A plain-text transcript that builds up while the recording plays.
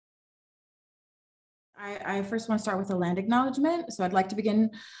I first want to start with a land acknowledgement. So I'd like to begin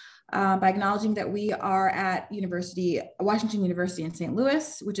by acknowledging that we are at Washington University in St.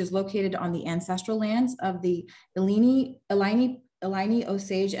 Louis, which is located on the ancestral lands of the Illini,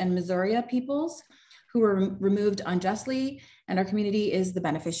 Osage, and Missouri peoples who were removed unjustly, and our community is the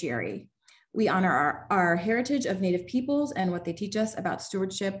beneficiary. We honor our heritage of Native peoples and what they teach us about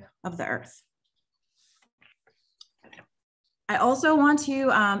stewardship of the earth. I also want to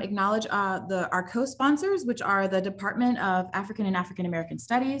acknowledge our co-sponsors, which are the Department of African and African American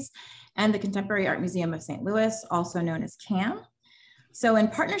Studies and the Contemporary Art Museum of St. Louis, also known as CAAM. So in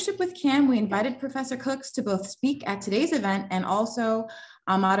partnership with CAAM, we invited Professor Cooks to both speak at today's event and also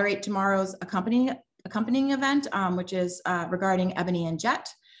moderate tomorrow's accompanying event, which is regarding Ebony and Jet,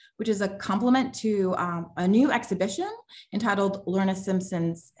 which is a complement to a new exhibition entitled Lorna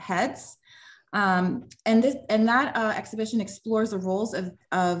Simpson's Heads. And that exhibition explores the roles of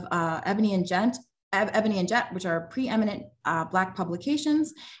Ebony and Jet, which are preeminent Black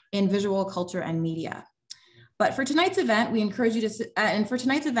publications in visual culture and media. But for tonight's event, we encourage you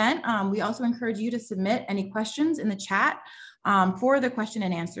to, we also encourage you to submit any questions in the chat for the question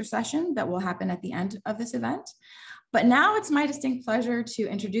and answer session that will happen at the end of this event. But now it's my distinct pleasure to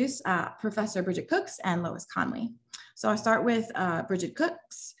introduce Professor Bridget Cooks and Lois Conley. So I'll start with Bridget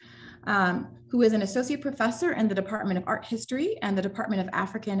Cooks, who is an associate professor in the Department of Art History and the Department of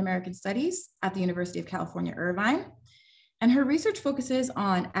African American Studies at the University of California, Irvine. And her research focuses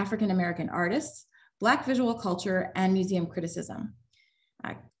on African American artists, Black visual culture, and museum criticism.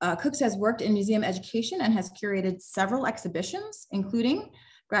 Cooks has worked in museum education and has curated several exhibitions, including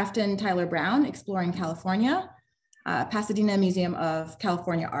Grafton Tyler Brown, Exploring California, Pasadena Museum of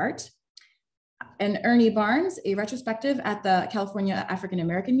California Art, and Ernie Barnes, a retrospective at the California African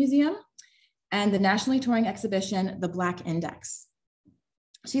American Museum, and the nationally touring exhibition, The Black Index.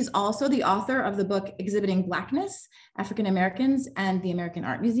 She's also the author of the book, Exhibiting Blackness, African Americans and the American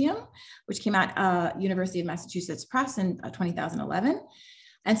Art Museum, which came out University of Massachusetts Press in 2011.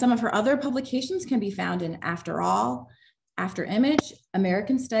 And some of her other publications can be found in After All, After Image,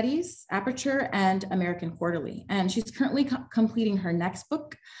 American Studies, Aperture, and American Quarterly. And she's currently completing her next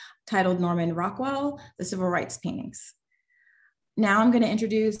book, titled Norman Rockwell, The Civil Rights Paintings. Now I'm going to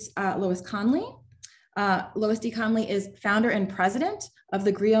introduce Lois Conley. Lois D. Conley is founder and president of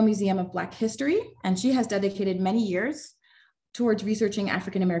the Griot Museum of Black History, and she has dedicated many years towards researching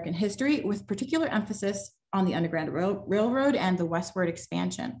African American history with particular emphasis on the Underground Railroad and the westward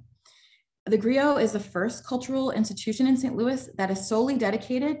expansion. The Griot is the first cultural institution in St. Louis that is solely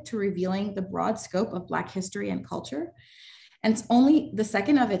dedicated to revealing the broad scope of Black history and culture. And it's only the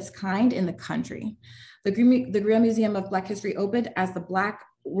second of its kind in the country. The Griot Museum of Black History opened as the Black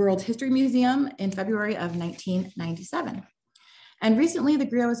World History Museum in February of 1997. And recently, the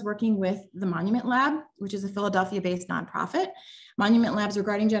Griot is working with the Monument Lab, which is a Philadelphia-based nonprofit. Monument Lab's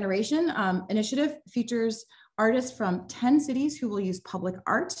Regarding Generation initiative features artists from 10 cities who will use public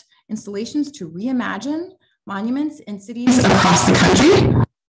art installations to reimagine monuments in cities across the country.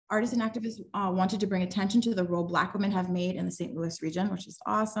 Artists and activists wanted to bring attention to the role Black women have made in the St. Louis region, which is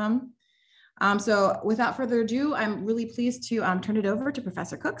awesome. So without further ado, I'm really pleased to turn it over to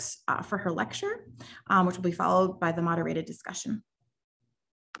Professor Cooks for her lecture, which will be followed by the moderated discussion.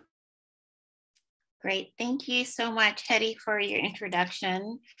 Great, thank you so much, Hetty, for your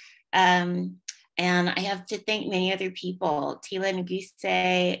introduction. And I have to thank many other people, Tila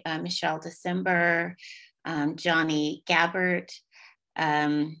Nguse, Michelle December, Johnny Gabbert,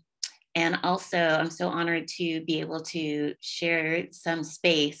 and also I'm so honored to be able to share some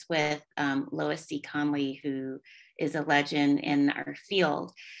space with Lois D. Conley, who is a legend in our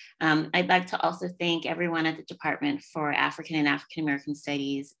field. I'd like to also thank everyone at the Department for African and African American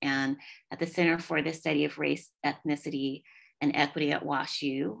Studies and at the Center for the Study of Race, Ethnicity, and Equity at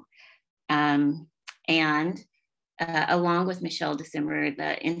WashU. Along with Michelle December,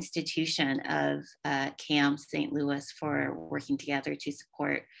 the institution of CAAM St. Louis, for working together to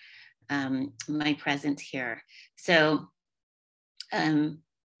support my presence here. So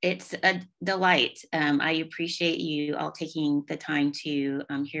it's a delight. I appreciate you all taking the time to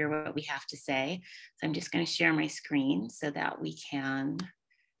hear what we have to say. So I'm just going to share my screen so that we can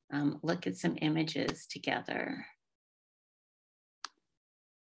look at some images together.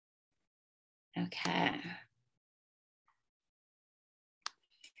 Okay.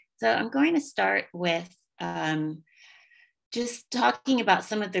 So I'm going to start with just talking about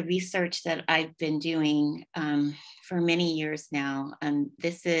some of the research that I've been doing for many years now.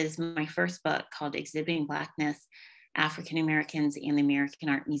 This is my first book called Exhibiting Blackness, African Americans and the American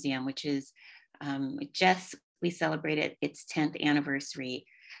Art Museum, which is we celebrated its 10th anniversary.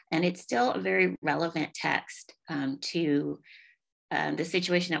 And it's still a very relevant text to the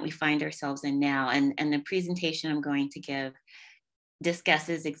situation that we find ourselves in now. And the presentation I'm going to give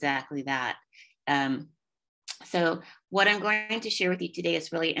discusses exactly that. So what I'm going to share with you today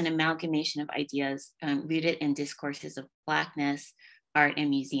is really an amalgamation of ideas rooted in discourses of Blackness, art, and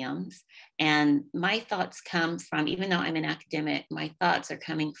museums. And my thoughts come from, even though I'm an academic, my thoughts are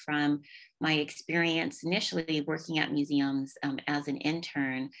coming from my experience initially working at museums as an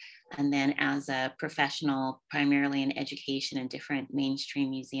intern, and then as a professional, primarily in education in different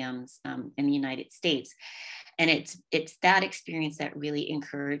mainstream museums in the United States. And it's that experience that really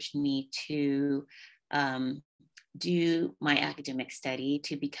encouraged me to do my academic study,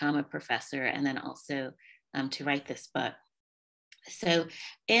 to become a professor, and then also to write this book. So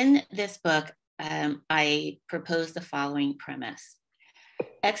in this book, I propose the following premise.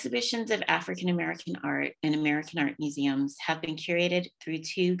 Exhibitions of African-American art in American art museums have been curated through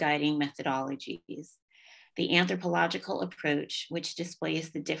two guiding methodologies. The anthropological approach, which displays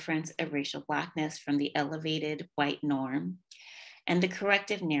the difference of racial Blackness from the elevated white norm, and the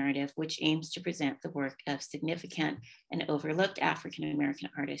corrective narrative, which aims to present the work of significant and overlooked African-American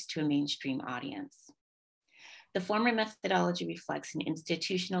artists to a mainstream audience. The former methodology reflects an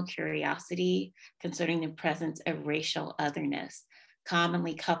institutional curiosity concerning the presence of racial otherness,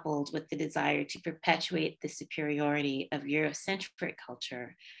 commonly coupled with the desire to perpetuate the superiority of Eurocentric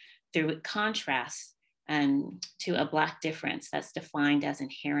culture through contrast to a Black difference that's defined as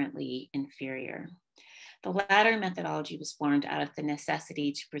inherently inferior. The latter methodology was formed out of the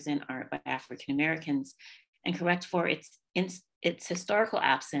necessity to present art by African Americans and correct for its historical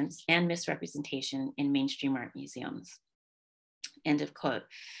absence and misrepresentation in mainstream art museums. End of quote.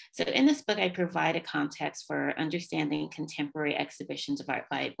 So in this book, I provide a context for understanding contemporary exhibitions of art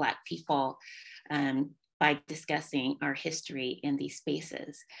by Black people by discussing our history in these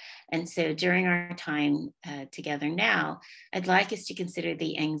spaces. And so during our time together now, I'd like us to consider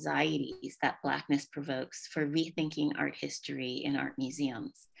the anxieties that Blackness provokes for rethinking art history in art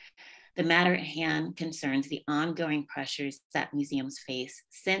museums. The matter at hand concerns the ongoing pressures that museums face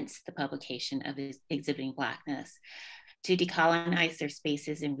since the publication of Exhibiting Blackness to decolonize their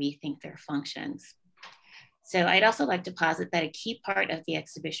spaces and rethink their functions. So I'd also like to posit that a key part of the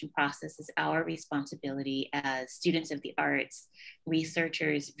exhibition process is our responsibility as students of the arts,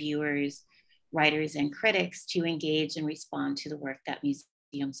 researchers, viewers, writers, and critics to engage and respond to the work that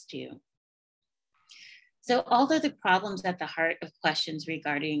museums do. So although the problems at the heart of questions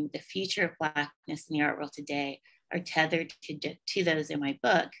regarding the future of Blackness in the art world today are tethered to those in my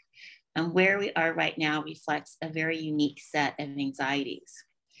book, where we are right now reflects a very unique set of anxieties.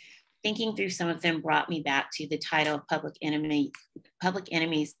 Thinking through some of them brought me back to the title of Public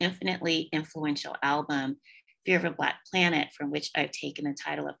Enemy's infinitely influential album, Fear of a Black Planet, from which I've taken the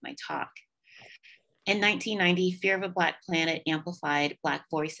title of my talk. In 1990, Fear of a Black Planet amplified Black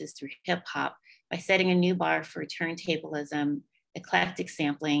voices through hip hop by setting a new bar for turntablism, eclectic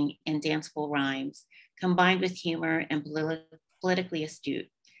sampling, and danceable rhymes, combined with humor and politically astute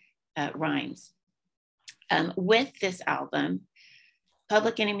rhymes. With this album,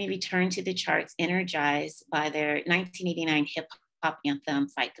 Public Enemy returned to the charts energized by their 1989 hip hop anthem,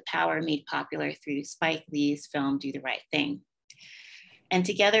 Fight the Power, made popular through Spike Lee's film, Do the Right Thing. And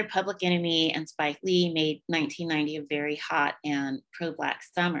together, Public Enemy and Spike Lee made 1990 a very hot and pro-Black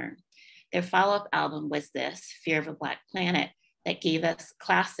summer. Their follow-up album was this, Fear of a Black Planet, that gave us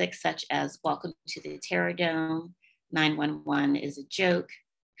classics such as Welcome to the Terror Dome, 911 is a Joke,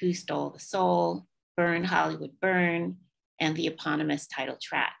 Who Stole the Soul, Burn Hollywood Burn, and the eponymous title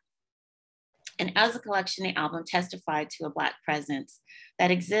track. And as a collection, the album testified to a Black presence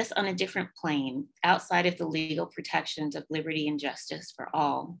that exists on a different plane outside of the legal protections of liberty and justice for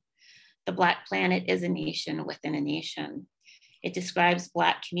all. The Black Planet is a nation within a nation. It describes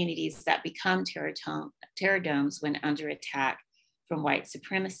Black communities that become terror domes when under attack from white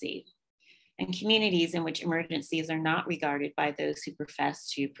supremacy, and communities in which emergencies are not regarded by those who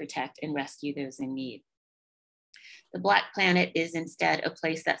profess to protect and rescue those in need. The Black Planet is instead a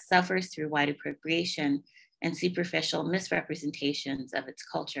place that suffers through white appropriation and superficial misrepresentations of its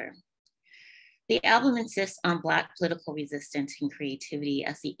culture. The album insists on Black political resistance and creativity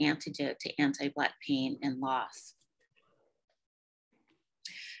as the antidote to anti-Black pain and loss.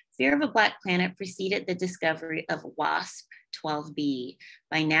 Fear of a Black Planet preceded the discovery of WASP-12b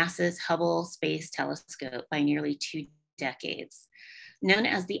by NASA's Hubble Space Telescope by nearly 2 decades. Known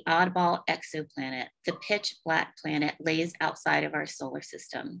as the oddball exoplanet, the pitch black planet lays outside of our solar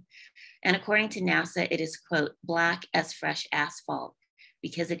system. And according to NASA, it is, quote, black as fresh asphalt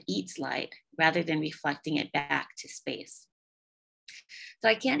because it eats light rather than reflecting it back to space. So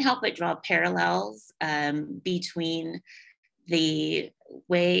I can't help but draw parallels between the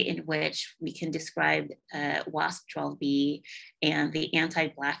way in which we can describe WASP 12B and the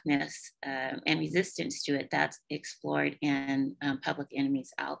anti-Blackness and resistance to it that's explored in Public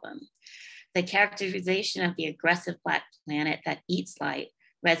Enemy's album. The characterization of the aggressive Black planet that eats light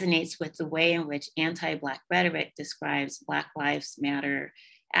resonates with the way in which anti-Black rhetoric describes Black Lives Matter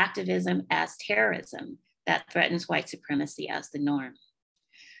activism as terrorism that threatens white supremacy as the norm.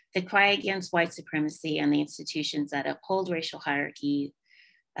 The cry against white supremacy and the institutions that uphold racial hierarchy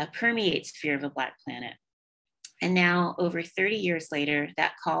permeates fear of a Black planet. And now, over 30 years later,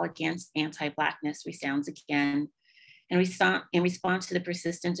 that call against anti-Blackness resounds again in response to the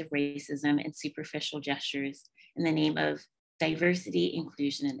persistence of racism and superficial gestures in the name of diversity,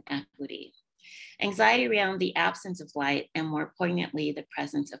 inclusion, and equity. Anxiety around the absence of light, and more poignantly, the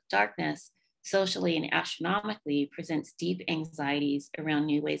presence of darkness, socially and astronomically, presents deep anxieties around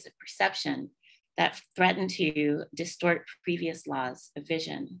new ways of perception that threaten to distort previous laws of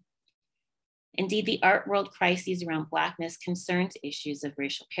vision. Indeed, the art world crises around Blackness concerns issues of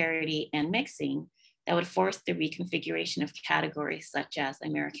racial parity and mixing that would force the reconfiguration of categories such as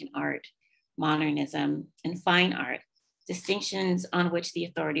American art, modernism, and fine art, distinctions on which the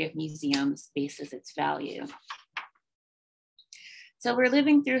authority of museums bases its value. So we're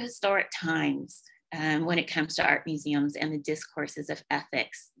living through historic times when it comes to art museums and the discourses of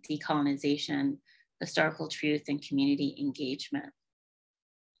ethics, decolonization, historical truth, and community engagement.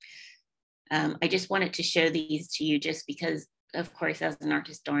 I just wanted to show these to you just because, of course, as an art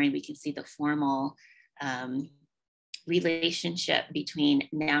historian, we can see the formal relationship between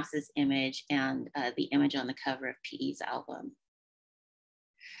NASA's image and the image on the cover of PE's album.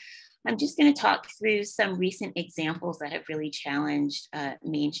 I'm just going to talk through some recent examples that have really challenged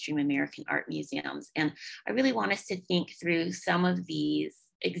mainstream American art museums. And I really want us to think through some of these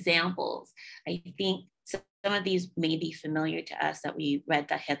examples. I think some of these may be familiar to us that we read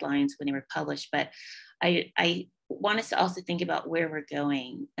the headlines when they were published, but I want us to also think about where we're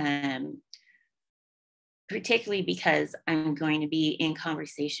going, particularly because I'm going to be in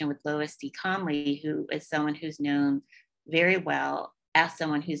conversation with Lois D. Conley, who is someone who's known very well as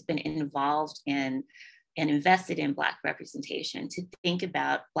someone who's been involved in and invested in Black representation, to think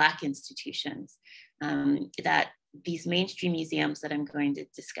about Black institutions, that these mainstream museums that I'm going to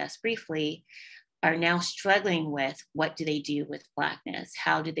discuss briefly are now struggling with. What do they do with Blackness?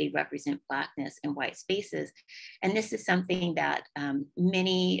 How do they represent Blackness in white spaces? And this is something that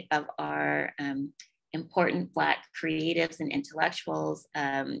many of our important Black creatives and intellectuals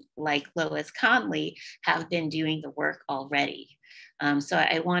like Lois Conley have been doing the work already. So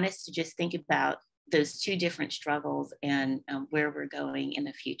I want us to just think about those two different struggles and where we're going in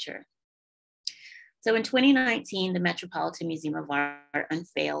the future. So in 2019, the Metropolitan Museum of Art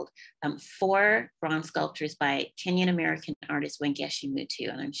unveiled 4 bronze sculptures by Kenyan American artist Wangeshi Mutu,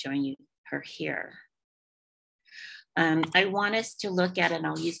 and I'm showing you her here. I want us to look at it, and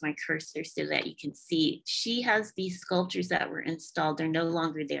I'll use my cursor so that you can see. She has these sculptures that were installed. They're no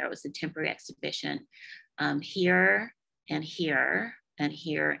longer there. It was a temporary exhibition here and here and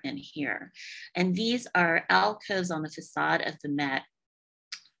here and here. And these are alcoves on the facade of the Met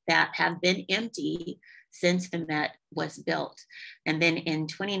that have been empty since the Met was built. And then in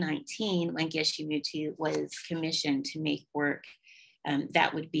 2019, Wangeshi Mutu was commissioned to make work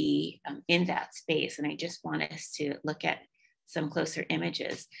that would be in that space. And I just want us to look at some closer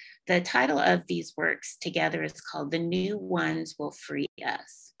images. The title of these works together is called "The New Ones Will Free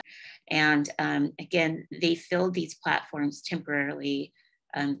Us." And again, they filled these platforms temporarily,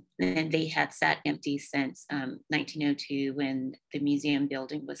 and they had sat empty since 1902 when the museum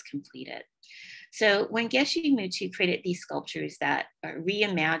building was completed. So Wangeshi Mutu created these sculptures that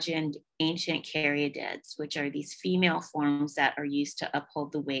reimagined ancient caryatids, which are these female forms that are used to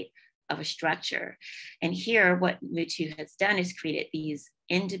uphold the weight of a structure. And here, what Mutu has done is created these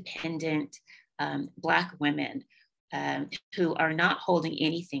independent Black women who are not holding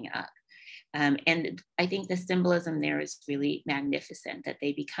anything up. And I think the symbolism there is really magnificent, that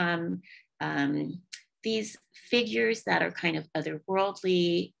they become these figures that are kind of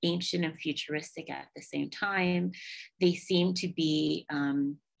otherworldly, ancient and futuristic at the same time. They seem to be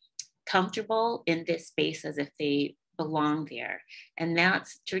comfortable in this space as if they belong there. And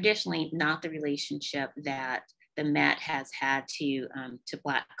that's traditionally not the relationship that the Met has had to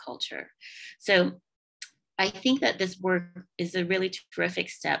Black culture. So I think that this work is a really terrific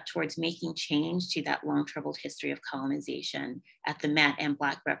step towards making change to that long troubled history of colonization at the Met and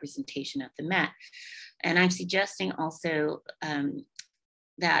Black representation at the Met. And I'm suggesting also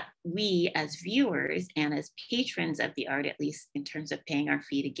that we as viewers and as patrons of the art, at least in terms of paying our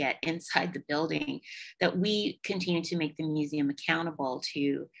fee to get inside the building, that we continue to make the museum accountable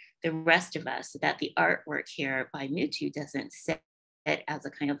to the rest of us, so that the artwork here by Mutu doesn't sit as a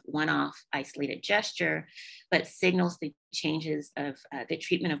kind of one-off isolated gesture, but signals the changes of the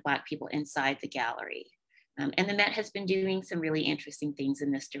treatment of Black people inside the gallery. And the Met has been doing some really interesting things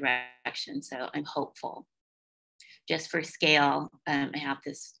in this direction, so I'm hopeful. Just for scale, I have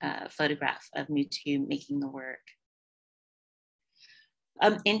this photograph of Mutu making the work.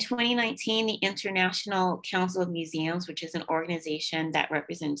 In 2019, the International Council of Museums, which is an organization that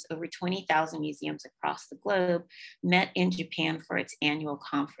represents over 20,000 museums across the globe, met in Japan for its annual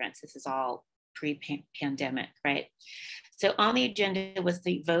conference. This is all pre-pandemic, right? So on the agenda was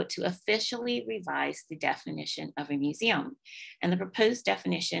the vote to officially revise the definition of a museum. And the proposed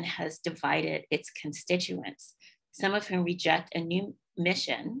definition has divided its constituents, some of whom reject a new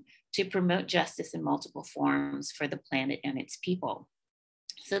mission to promote justice in multiple forms for the planet and its people.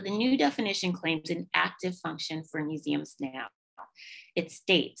 So the new definition claims an active function for museums now. It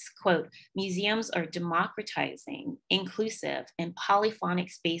states, quote, museums are democratizing, inclusive, and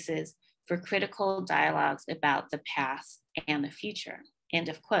polyphonic spaces for critical dialogues about the past and the future, end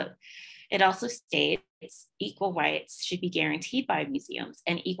of quote. It also states equal rights should be guaranteed by museums,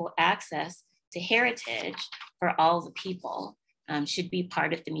 and equal access to heritage for all the people should be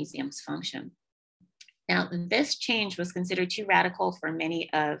part of the museum's function. Now, this change was considered too radical for many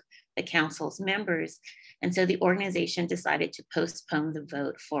of the council's members, and so the organization decided to postpone the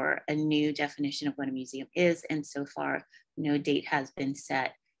vote for a new definition of what a museum is, and so far, no date has been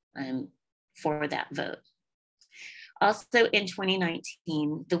set for that vote. Also in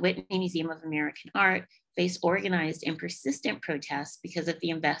 2019, the Whitney Museum of American Art faced organized and persistent protests because of the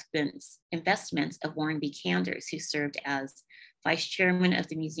investments of Warren B. Kanders, who served as vice chairman of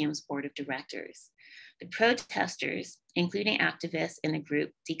the museum's board of directors. The protesters, including activists in the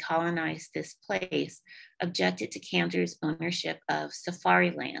group Decolonize This Place, objected to Kanders' ownership of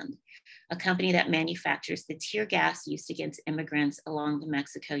Safariland, a company that manufactures the tear gas used against immigrants along the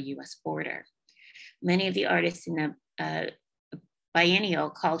Mexico-US border. Many of the artists in the biennial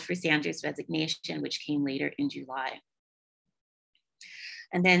called for Sanders' resignation, which came later in July.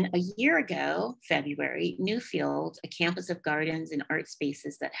 And then a year ago, February, Newfield, a campus of gardens and art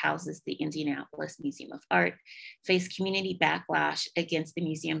spaces that houses the Indianapolis Museum of Art, faced community backlash against the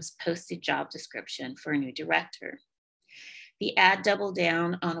museum's posted job description for a new director. The ad doubled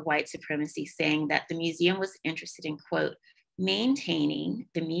down on white supremacy, saying that the museum was interested in, quote, maintaining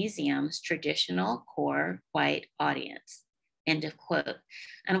the museum's traditional core white audience, end of quote.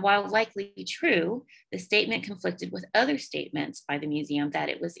 And while likely true, the statement conflicted with other statements by the museum that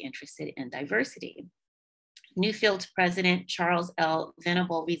it was interested in diversity. Newfield's president, Charles L.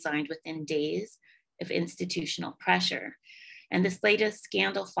 Venable, resigned within days of institutional pressure. And this latest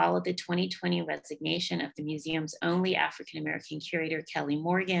scandal followed the 2020 resignation of the museum's only African-American curator, Kelly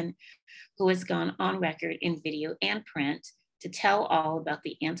Morgan, who has gone on record in video and print to tell all about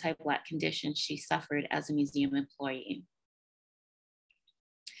the anti-Black conditions she suffered as a museum employee.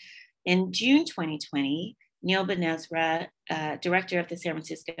 In June 2020, Neil Benezra, director of the San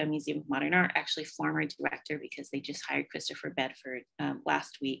Francisco Museum of Modern Art, actually former director because they just hired Christopher Bedford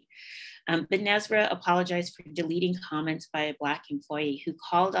last week. Benezra apologized for deleting comments by a Black employee who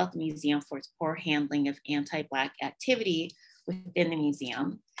called out the museum for its poor handling of anti-Black activity within the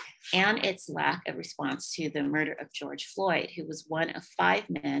museum and its lack of response to the murder of George Floyd, who was one of 5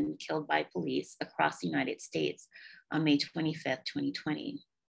 men killed by police across the United States on May 25th, 2020.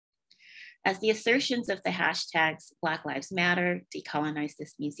 As the assertions of the hashtags Black Lives Matter, Decolonize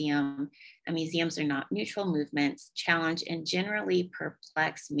This Museum, and Museums Are Not Neutral movements challenge and generally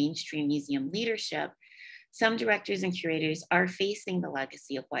perplex mainstream museum leadership, some directors and curators are facing the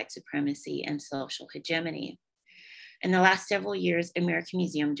legacy of white supremacy and social hegemony. In the last several years, American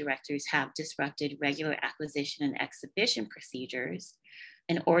museum directors have disrupted regular acquisition and exhibition procedures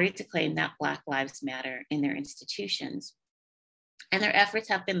in order to claim that Black Lives Matter in their institutions. And their efforts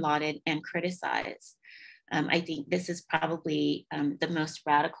have been lauded and criticized. I think this is probably the most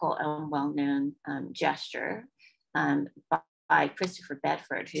radical and well-known gesture by Christopher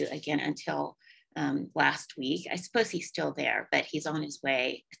Bedford, who again, until last week, I suppose he's still there, but he's on his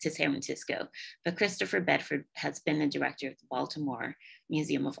way to San Francisco. But Christopher Bedford has been the director of the Baltimore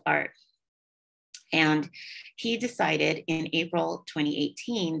Museum of Art. And he decided in April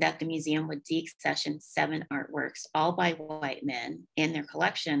 2018 that the museum would deaccession 7 artworks, all by white men, in their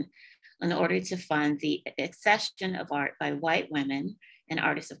collection in order to fund the accession of art by white women and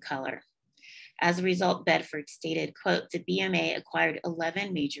artists of color. As a result, Bedford stated, quote, "The BMA acquired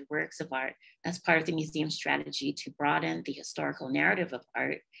 11 major works of art as part of the museum's strategy to broaden the historical narrative of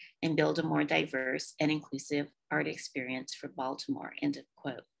art and build a more diverse and inclusive art experience for Baltimore," end of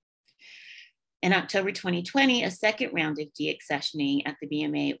quote. In October 2020, a second round of deaccessioning at the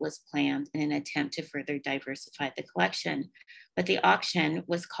BMA was planned in an attempt to further diversify the collection, but the auction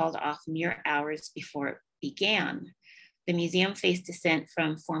was called off mere hours before it began. The museum faced dissent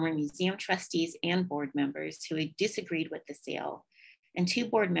from former museum trustees and board members who had disagreed with the sale, and 2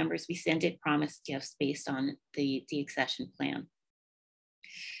 board members rescinded promised gifts based on the deaccession plan.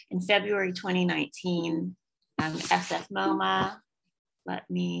 In February 2019, SF MoMA, let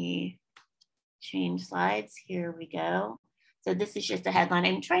me change slides. Here we go. So this is just a headline.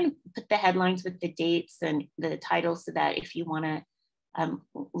 I'm trying to put the headlines with the dates and the titles so that if you want to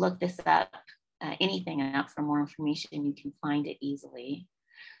look this up, anything up for more information, you can find it easily.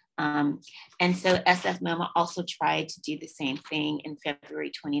 And so SF MoMA also tried to do the same thing in February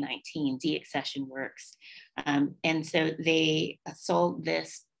 2019, deaccession works. And so they sold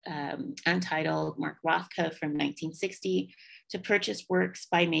this untitled Mark Rothko from 1960 to purchase works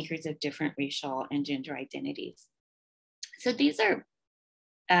by makers of different racial and gender identities. So these are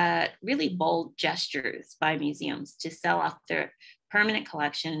really bold gestures by museums to sell off their permanent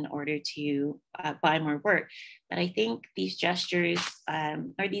collection in order to buy more work. But I think these gestures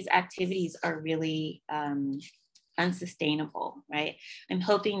or these activities are really unsustainable, right? I'm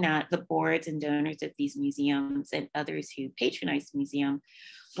hoping that the boards and donors of these museums and others who patronize the museum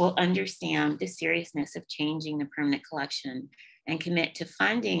will understand the seriousness of changing the permanent collection and commit to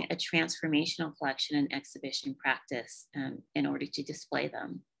funding a transformational collection and exhibition practice in order to display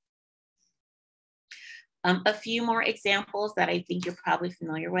them. A few more examples that I think you're probably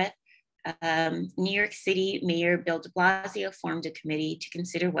familiar with. New York City Mayor Bill de Blasio formed a committee to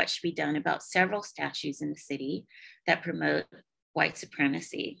consider what should be done about several statues in the city that promote white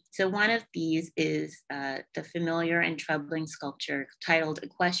supremacy. So one of these is the familiar and troubling sculpture titled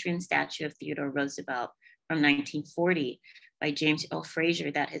Equestrian Statue of Theodore Roosevelt from 1940 by James L.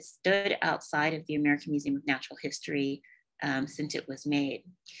 Frazier that has stood outside of the American Museum of Natural History since it was made.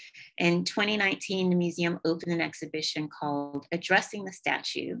 In 2019, the museum opened an exhibition called Addressing the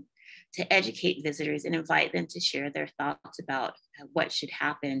Statue to educate visitors and invite them to share their thoughts about what should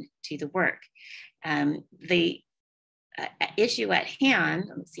happen to the work. The issue at hand,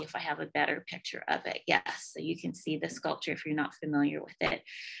 let me see if I have a better picture of it. Yes, so you can see the sculpture if you're not familiar with it,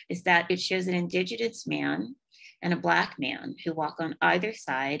 is that it shows an indigenous man and a Black man who walk on either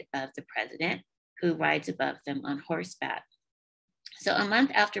side of the president, who rides above them on horseback. So a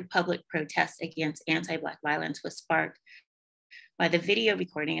month after public protests against anti-Black violence was sparked by the video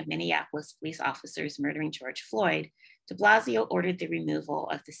recording of Minneapolis police officers murdering George Floyd, de Blasio ordered the removal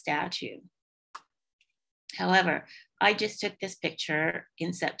of the statue. However, I just took this picture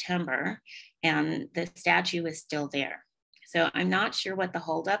in September and the statue is still there. So I'm not sure what the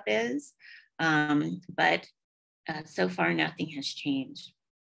holdup is, but so far nothing has changed.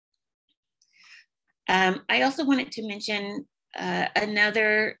 I also wanted to mention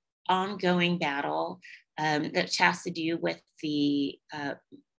another ongoing battle that has to do with the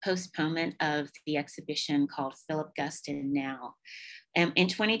postponement of the exhibition called Philip Guston Now. In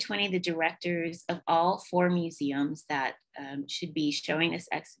 2020, the directors of all 4 museums that should be showing this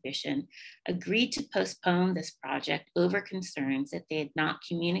exhibition agreed to postpone this project over concerns that they had not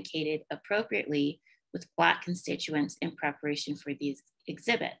communicated appropriately with Black constituents in preparation for the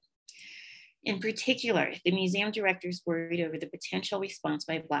exhibit. In particular, the museum directors worried over the potential response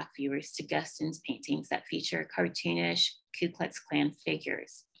by Black viewers to Guston's paintings that feature cartoonish Ku Klux Klan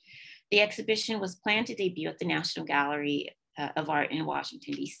figures. The exhibition was planned to debut at the National Gallery of Art in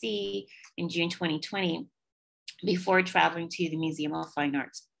Washington, D.C. in June 2020, before traveling to the Museum of Fine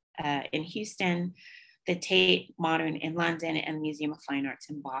Arts in Houston, the Tate Modern in London, and the Museum of Fine Arts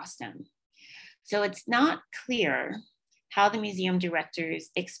in Boston. So it's not clear how the museum directors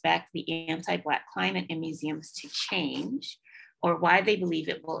expect the anti-Black climate in museums to change, or why they believe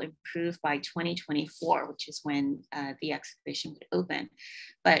it will improve by 2024, which is when the exhibition would open.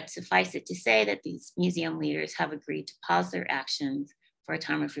 But suffice it to say that these museum leaders have agreed to pause their actions for a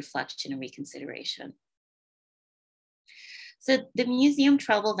time of reflection and reconsideration. So the museum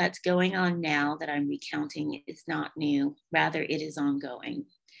trouble that's going on now that I'm recounting is not new, rather it is ongoing.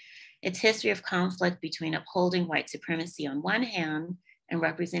 Its history of conflict between upholding white supremacy on one hand and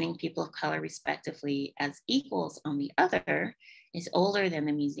representing people of color respectively as equals on the other is older than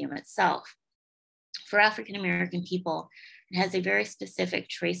the museum itself. For African American people, it has a very specific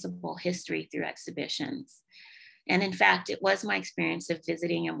traceable history through exhibitions. And in fact, it was my experience of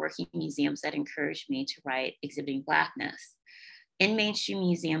visiting and working in museums that encouraged me to write Exhibiting Blackness. In mainstream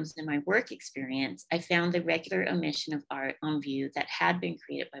museums in my work experience, I found the regular omission of art on view that had been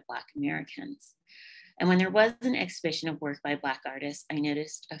created by Black Americans. And when there was an exhibition of work by Black artists, I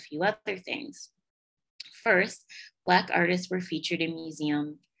noticed a few other things. First, Black artists were featured in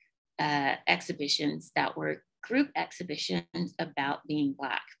museum exhibitions that were group exhibitions about being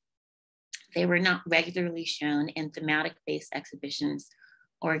Black. They were not regularly shown in thematic-based exhibitions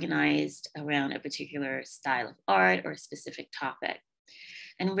organized around a particular style of art or a specific topic.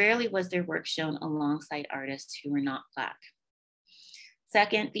 And rarely was their work shown alongside artists who were not Black.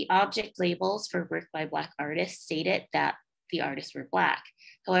 Second, the object labels for work by Black artists stated that the artists were Black.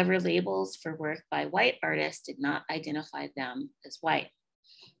 However, labels for work by white artists did not identify them as white.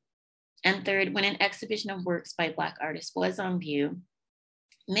 And third, when an exhibition of works by Black artists was on view,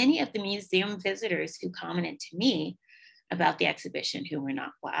 many of the museum visitors who commented to me about the exhibition who were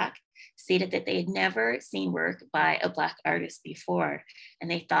not Black stated that they had never seen work by a Black artist before,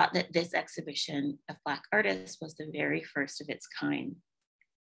 and they thought that this exhibition of Black artists was the very first of its kind.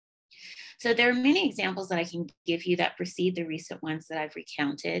 So there are many examples that I can give you that precede the recent ones that I've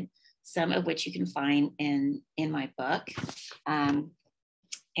recounted, some of which you can find in my book.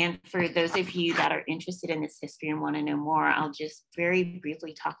 And for those of you that are interested in this history and want to know more, I'll just very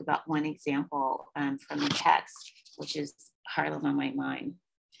briefly talk about one example from the text, which is Harlem on My Mind.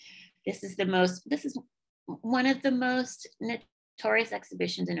 This is one of the most notorious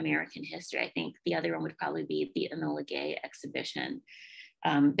exhibitions in American history. I think the other one would probably be the Enola Gay exhibition.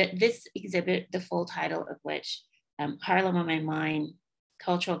 But this exhibit, the full title of which, Harlem on My Mind,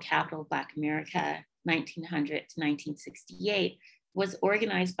 Cultural Capital of Black America, 1900 to 1968, was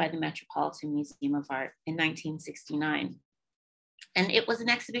organized by the Metropolitan Museum of Art in 1969. And it was an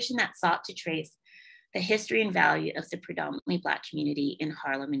exhibition that sought to trace the history and value of the predominantly Black community in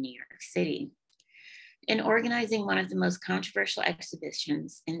Harlem and New York City. In organizing one of the most controversial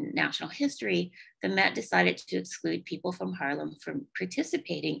exhibitions in national history, the Met decided to exclude people from Harlem from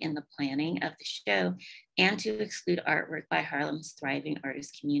participating in the planning of the show and to exclude artwork by Harlem's thriving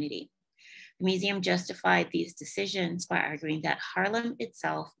artist community. The museum justified these decisions by arguing that Harlem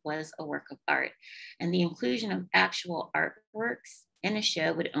itself was a work of art, and the inclusion of actual artworks in a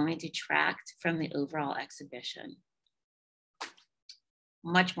show would only detract from the overall exhibition.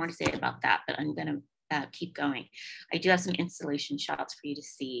 Much more to say about that, but I'm going to keep going. I do have some installation shots for you to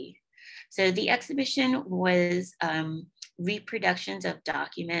see. So the exhibition was reproductions of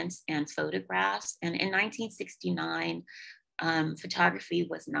documents and photographs, and in 1969, photography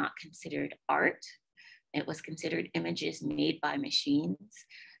was not considered art. It was considered images made by machines.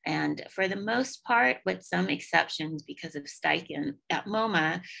 And for the most part, with some exceptions because of Steichen at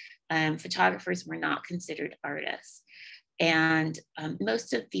MoMA, photographers were not considered artists. And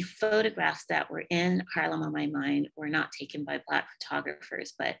most of the photographs that were in Harlem on My Mind were not taken by Black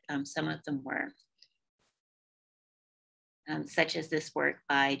photographers, but some of them were, such as this work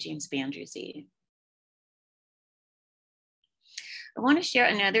by James Bandersee. I want to share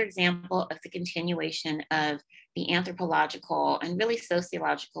another example of the continuation of the anthropological and really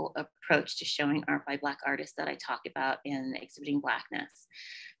sociological approach to showing art by Black artists that I talk about in Exhibiting Blackness.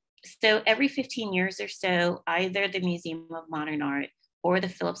 So every 15 years or so, either the Museum of Modern Art or the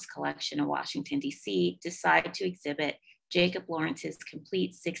Phillips Collection in Washington, DC, decide to exhibit Jacob Lawrence's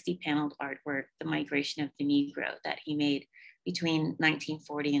complete 60-paneled artwork, The Migration of the Negro, that he made between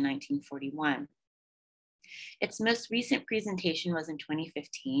 1940 and 1941. Its most recent presentation was in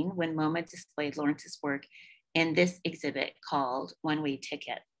 2015 when MoMA displayed Lawrence's work in this exhibit called One Way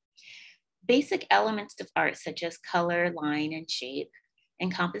Ticket. Basic elements of art such as color, line, and shape,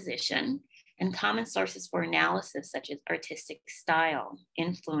 and composition, and common sources for analysis such as artistic style,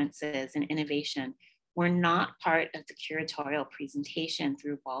 influences, and innovation were not part of the curatorial presentation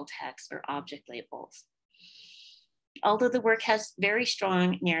through wall text or object labels. Although the work has very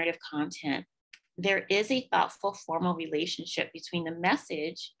strong narrative content, there is a thoughtful formal relationship between the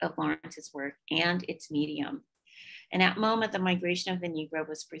message of Lawrence's work and its medium. And at MoMA, The Migration of the Negro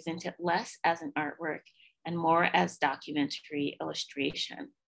was presented less as an artwork and more as documentary illustration.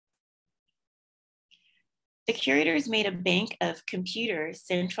 The curators made a bank of computers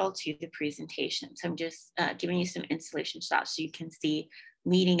central to the presentation. So I'm just giving you some installation shots so you can see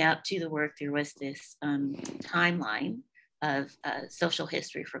leading up to the work, there was this timeline of social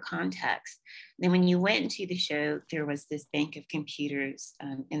history for context. And then when you went into the show, there was this bank of computers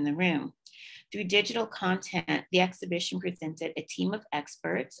in the room. Through digital content, the exhibition presented a team of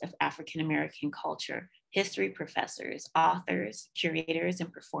experts of African-American culture, history professors, authors, curators,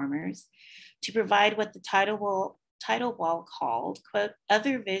 and performers to provide what the title will title wall called, quote,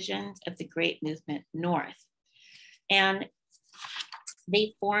 Other Visions of the Great Movement North. And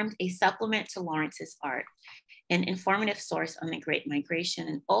they formed a supplement to Lawrence's art, an informative source on the Great Migration,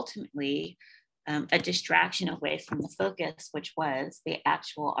 and ultimately a distraction away from the focus, which was the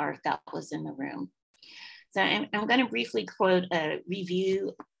actual art that was in the room. So I'm going to briefly quote a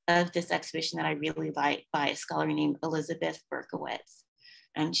review of this exhibition that I really like by a scholar named Elizabeth Berkowitz.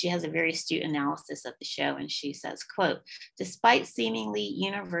 And she has a very astute analysis of the show, and she says, quote, despite seemingly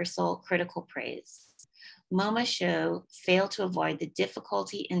universal critical praise, MoMA's show failed to avoid the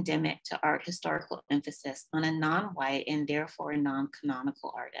difficulty endemic to art historical emphasis on a non-white and therefore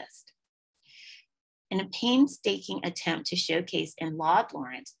non-canonical artist. In a painstaking attempt to showcase and laud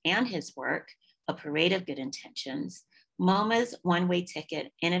Lawrence and his work, a parade of good intentions, MoMA's one-way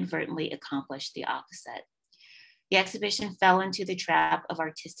ticket inadvertently accomplished the opposite. The exhibition fell into the trap of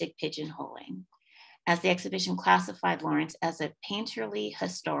artistic pigeonholing, as the exhibition classified Lawrence as a painterly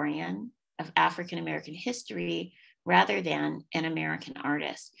historian of African-American history rather than an American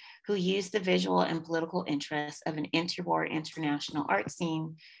artist who used the visual and political interests of an interwar international art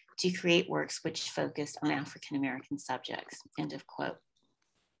scene to create works which focused on African-American subjects, end of quote.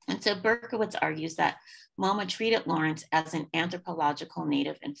 And so Berkowitz argues that MoMA treated Lawrence as an anthropological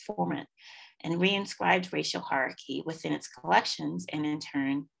native informant and reinscribed racial hierarchy within its collections and in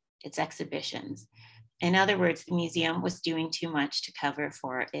turn, its exhibitions. In other words, the museum was doing too much to cover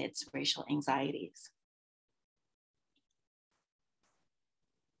for its racial anxieties.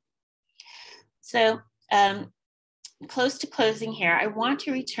 So close to closing here, I want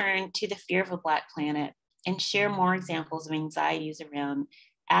to return to the fear of a Black planet and share more examples of anxieties around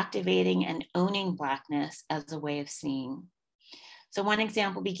activating and owning Blackness as a way of seeing. So one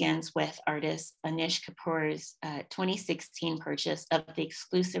example begins with artist Anish Kapoor's 2016 purchase of the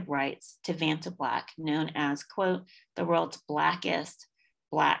exclusive rights to Vanta Black, known as, quote, the world's blackest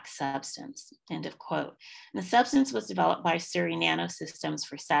Black substance, end of quote. And the substance was developed by Surrey Nanosystems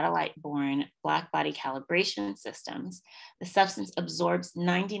for satellite-borne black body calibration systems. The substance absorbs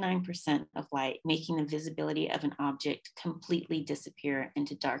 99% of light, making the visibility of an object completely disappear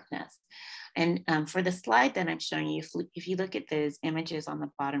into darkness. And for the slide that I'm showing you, if you look at those images on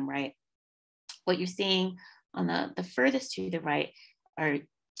the bottom right, what you're seeing on the furthest to the right are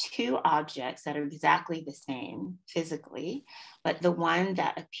two objects that are exactly the same physically, but the one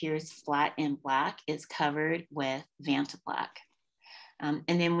that appears flat and black is covered with Vanta Black. And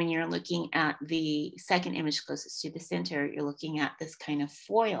then when you're looking at the second image closest to the center, you're looking at this kind of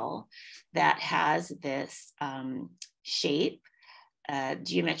foil that has this shape,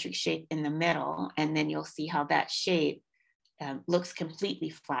 geometric shape in the middle, and then you'll see how that shape looks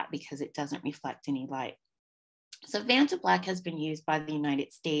completely flat because it doesn't reflect any light. So Vanta Black has been used by the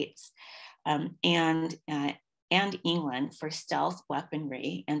United States and England for stealth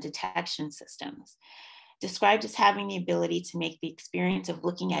weaponry and detection systems. Described as having the ability to make the experience of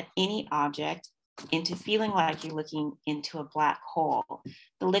looking at any object into feeling like you're looking into a black hole,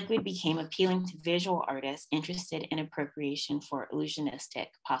 the liquid became appealing to visual artists interested in appropriation for illusionistic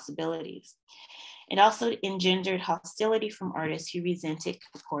possibilities. It also engendered hostility from artists who resented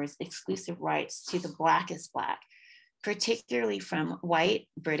Kapoor's exclusive rights to the blackest Black, particularly from white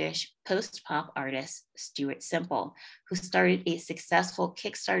British post-pop artist Stuart Simple, who started a successful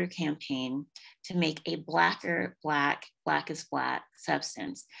Kickstarter campaign to make a blacker Black, blackest Black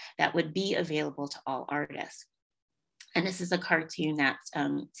substance that would be available to all artists. And this is a cartoon that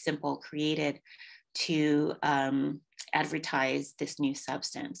Simple created to advertise this new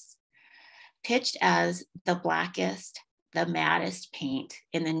substance. Pitched as the blackest, the maddest paint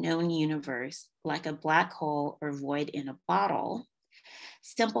in the known universe, like a black hole or void in a bottle,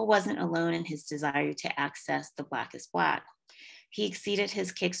 Simple wasn't alone in his desire to access the blackest Black. He exceeded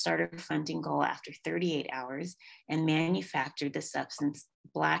his Kickstarter funding goal after 38 hours and manufactured the substance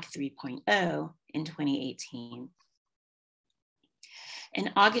Black 3.0 in 2018. In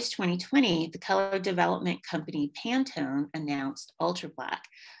August 2020, the color development company Pantone announced Ultra Black,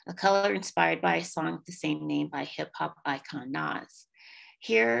 a color inspired by a song with the same name by hip hop icon Nas.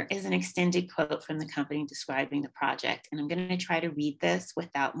 Here is an extended quote from the company describing the project, and I'm going to try to read this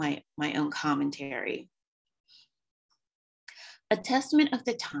without my own commentary. A testament of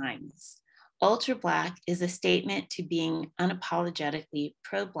the times, Ultra Black is a statement to being unapologetically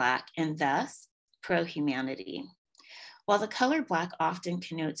pro-Black and thus pro-humanity. While the color Black often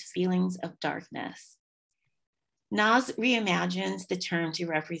connotes feelings of darkness, Nas reimagines the term to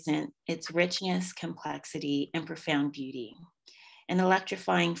represent its richness, complexity, and profound beauty, an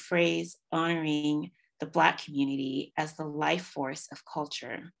electrifying phrase honoring the Black community as the life force of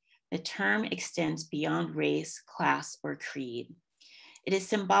culture, The term extends beyond race, class, or creed. It is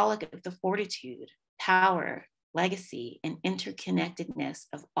symbolic of the fortitude, power, legacy, and interconnectedness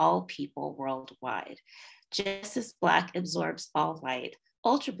of all people worldwide. Just as Black absorbs all light,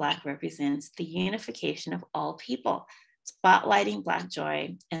 Ultra Black represents the unification of all people, spotlighting Black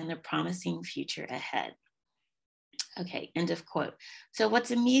joy and the promising future ahead. Okay, end of quote. So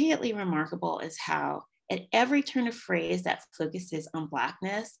what's immediately remarkable is how at every turn of phrase that focuses on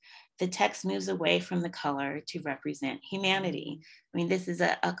Blackness, the text moves away from the color to represent humanity. I mean, this is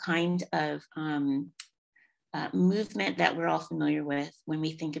a kind of movement that we're all familiar with when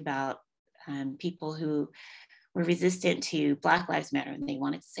we think about people who were resistant to Black Lives Matter, and they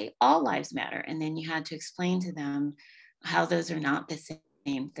wanted to say all lives matter. And then you had to explain to them how those are not the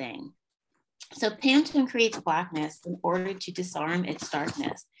same thing. So Pantone creates Blackness in order to disarm its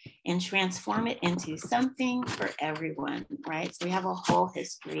darkness and transform it into something for everyone, right? So we have a whole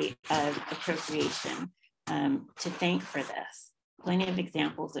history of appropriation to thank for this. Plenty of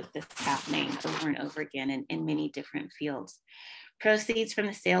examples of this happening over and over again in many different fields. Proceeds from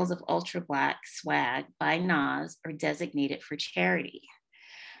the sales of Ultra Black swag by Nas are designated for charity.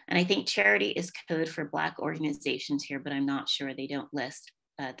 And I think charity is code for Black organizations here, but I'm not sure. They don't list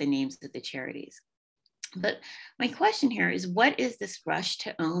the names of the charities. But my question here is, what is this rush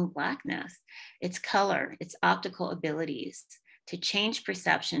to own Blackness? Its color, its optical abilities to change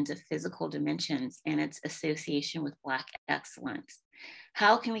perceptions of physical dimensions, and its association with Black excellence.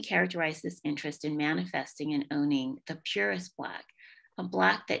 How can we characterize this interest in manifesting and owning the purest Black, a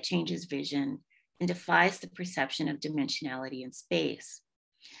Black that changes vision and defies the perception of dimensionality in space?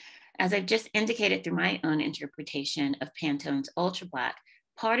 As I've just indicated through my own interpretation of Pantone's Ultra Black,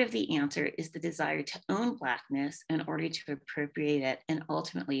 part of the answer is the desire to own Blackness in order to appropriate it and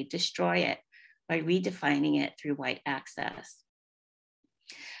ultimately destroy it by redefining it through white access.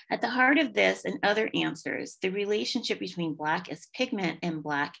 At the heart of this and other answers, the relationship between Black as pigment and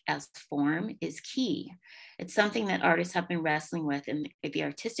Black as form is key. It's something that artists have been wrestling with in the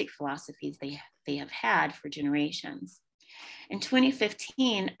artistic philosophies they have had for generations. In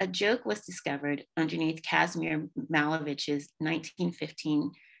 2015, a joke was discovered underneath Kazimir Malevich's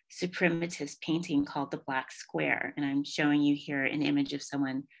 1915 suprematist painting called The Black Square. And I'm showing you here an image of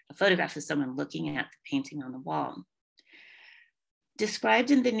someone, a photograph of someone looking at the painting on the wall.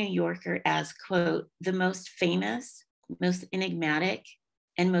 Described in the New Yorker as, quote, the most famous, most enigmatic,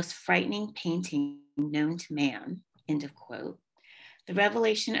 and most frightening painting known to man, end of quote. The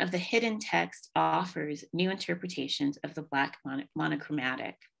revelation of the hidden text offers new interpretations of the Black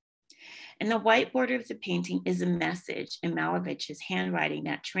monochromatic. And the white border of the painting is a message in Malevich's handwriting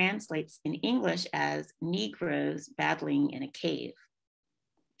that translates in English as Negroes battling in a cave.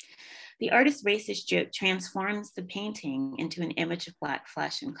 The artist's racist joke transforms the painting into an image of Black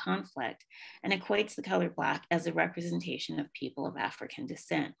flesh and conflict and equates the color Black as a representation of people of African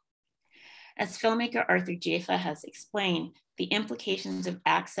descent. As filmmaker Arthur Jafa has explained, the implications of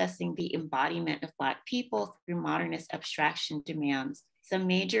accessing the embodiment of Black people through modernist abstraction demands some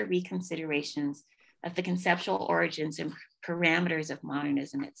major reconsiderations of the conceptual origins and parameters of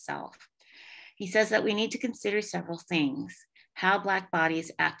modernism itself. He says that we need to consider several things: how Black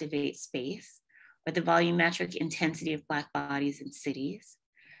bodies activate space, or the volumetric intensity of Black bodies in cities,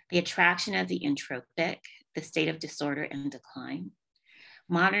 the attraction of the entropic, the state of disorder and decline,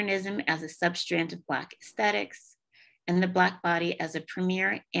 modernism as a substrand of Black aesthetics, and the Black body as a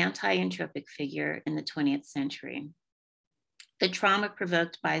premier anti-entropic figure in the 20th century. The trauma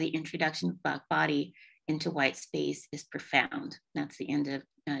provoked by the introduction of Black body into white space is profound. That's the end of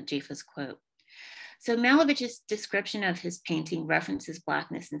Jafa's quote. So Malevich's description of his painting references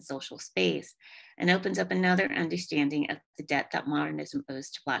Blackness in social space and opens up another understanding of the debt that modernism owes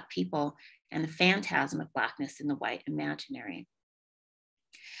to Black people and the phantasm of Blackness in the white imaginary.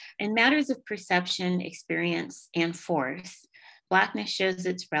 In matters of perception, experience, and force, Blackness shows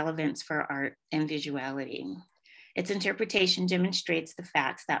its relevance for art and visuality. Its interpretation demonstrates the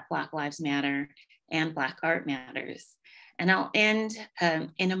facts that Black lives matter and Black art matters. And I'll end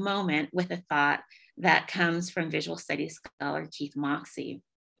in a moment with a thought that comes from visual studies scholar Keith Moxie.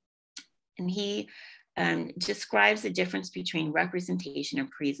 And he describes the difference between representation and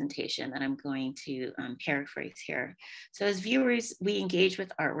presentation that I'm going to paraphrase here. So as viewers, we engage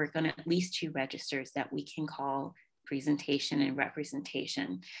with artwork on at least two registers that we can call presentation and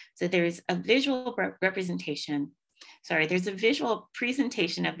representation. So there's a visual representation, there's a visual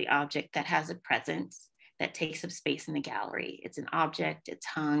presentation of the object that has a presence that takes up space in the gallery. It's an object, it's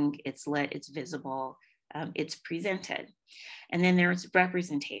hung, it's lit, it's visible, it's presented. And then there's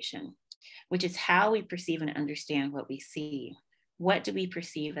representation, which is how we perceive and understand what we see. What do we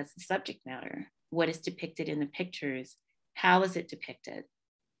perceive as the subject matter? What is depicted in the pictures? How is it depicted?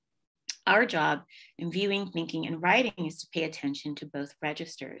 Our job in viewing, thinking, and writing is to pay attention to both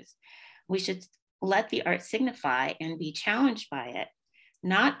registers. We should let the art signify and be challenged by it,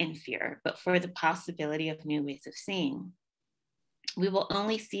 not in fear, but for the possibility of new ways of seeing. We will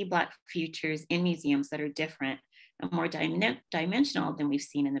only see Black futures in museums that are different and more dimensional than we've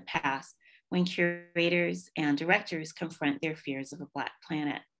seen in the past, when curators and directors confront their fears of a Black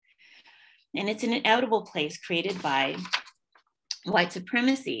planet. And it's an inevitable place created by white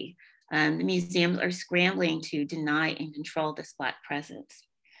supremacy. The museums are scrambling to deny and control this Black presence.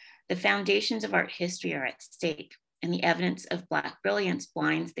 The foundations of art history are at stake, and the evidence of Black brilliance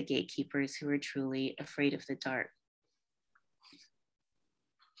blinds the gatekeepers who are truly afraid of the dark.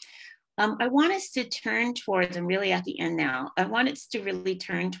 I want us to turn towards, I'm really at the end now, I want us to really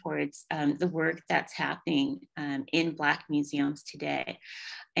turn towards the work that's happening in Black museums today.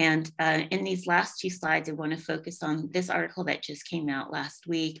 And in these last two slides, I want to focus on this article that just came out last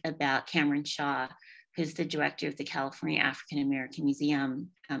week about Cameron Shaw, who's the director of the California African American Museum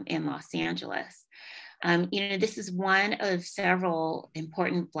in Los Angeles. This is one of several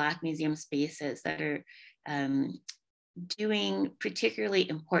important Black museum spaces that are doing particularly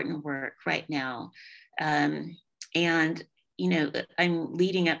important work right now. I'm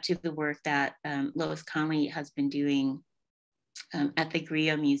leading up to the work that Lois Conley has been doing at the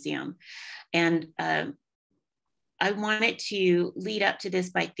Griot Museum. And I wanted to lead up to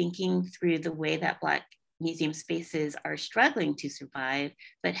this by thinking through the way that Black museum spaces are struggling to survive,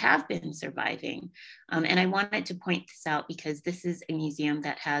 but have been surviving. And I wanted to point this out because this is a museum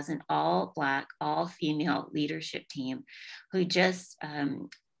that has an all Black, all female leadership team who just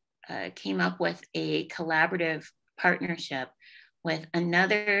came up with a collaborative partnership with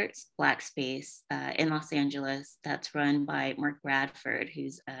another Black space in Los Angeles that's run by Mark Bradford,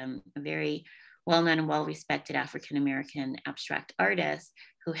 who's a very well-known and well-respected African-American abstract artist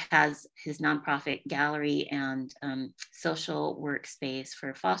who has his nonprofit gallery and social workspace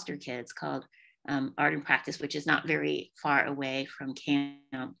for foster kids called Art and Practice, which is not very far away from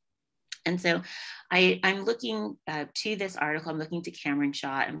CAAM. And so I'm looking to this article, I'm looking to Cameron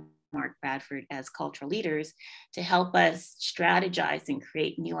Shaw and Mark Bradford as cultural leaders to help us strategize and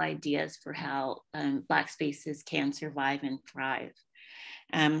create new ideas for how Black spaces can survive and thrive.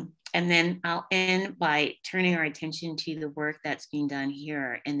 And then I'll end by turning our attention to the work that's being done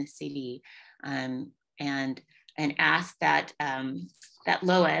here in the city, and ask that, that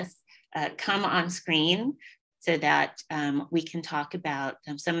Lois come on screen so that we can talk about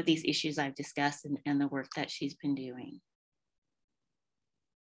some of these issues I've discussed and the work that she's been doing.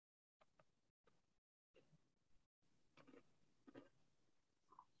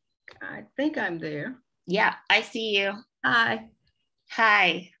 I think I'm there. Yeah, I see you. Hi.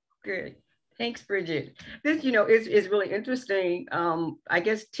 Hi. Good. Thanks, Bridget. This, is really interesting. I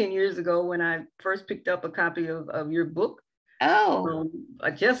guess 10 years ago when I first picked up a copy of your book. Oh.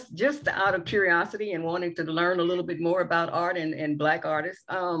 Just out of curiosity and wanting to learn a little bit more about art and Black artists.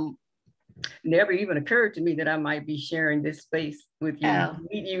 Never even occurred to me that I might be sharing this space with you. Oh.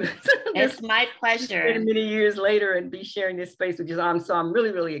 Meet you. It's my pleasure. Many years later and be sharing this space with you. So I'm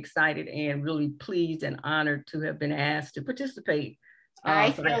really, really excited and really pleased and honored to have been asked to participate.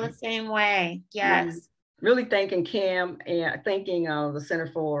 I feel the same way. Yes. Really thanking CAAM and thanking the Center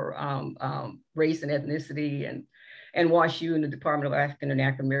for Race and Ethnicity and WashU and the Department of African and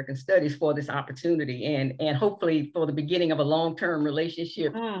African American Studies for this opportunity and hopefully for the beginning of a long-term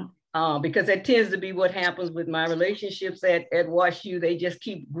relationship. Because that tends to be what happens with my relationships at WashU. They just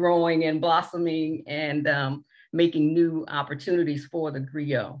keep growing and blossoming and making new opportunities for the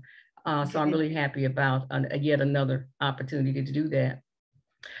Griot. So I'm really happy about yet another opportunity to do that.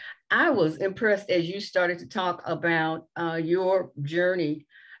 I was impressed as you started to talk about your journey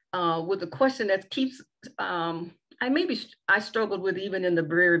with a question that keeps, I struggled with even in the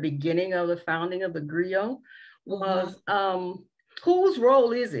very beginning of the founding of the Griot was, whose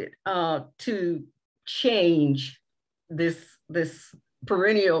role is it to change this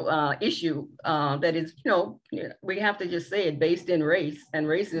perennial issue that is, we have to just say it, based in race and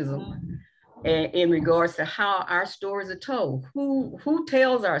racism, and in regards to how our stories are told. Who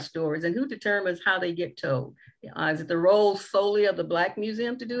tells our stories and who determines how they get told? Is it the role solely of the Black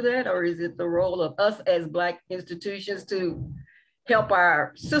Museum to do that, or is it the role of us as Black institutions to help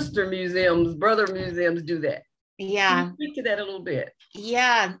our sister museums, brother museums do that? Yeah. Can you speak to that a little bit?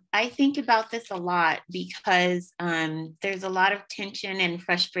 Yeah, I think about this a lot because there's a lot of tension and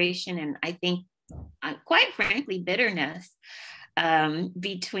frustration and I think, quite frankly, bitterness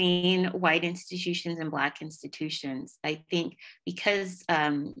between white institutions and Black institutions. I think because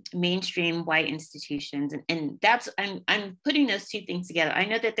mainstream white institutions, and that's, I'm putting those two things together. I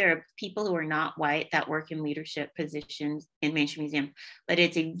know that there are people who are not white that work in leadership positions in mainstream museum, but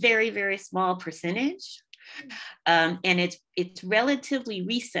it's a very, very small percentage. And it's relatively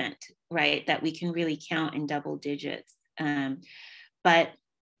recent, right, that we can really count in double digits. But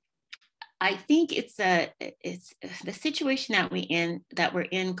I think it's the situation that we're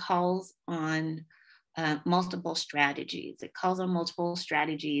in calls on multiple strategies. It calls on multiple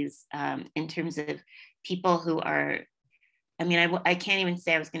strategies in terms of people who are, I mean, I can't even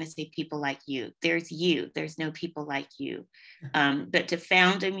say, I was going to say people like you. There's no people like you. But to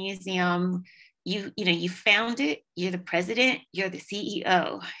found a museum, you found it, you're the president, you're the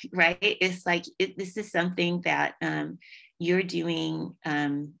CEO, right? It's like, this is something that you're doing.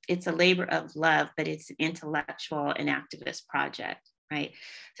 It's a labor of love, but it's an intellectual and activist project, right?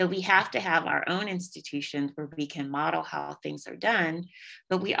 So we have to have our own institutions where we can model how things are done,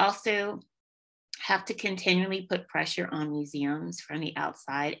 but we also have to continually put pressure on museums from the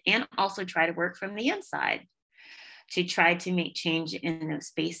outside and also try to work from the inside to try to make change in those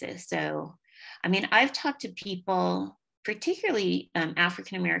spaces. So, I mean, I've talked to people, particularly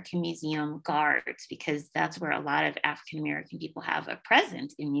African-American museum guards, because that's where a lot of African-American people have a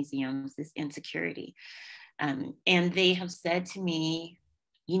presence in museums, this insecurity. And they have said to me,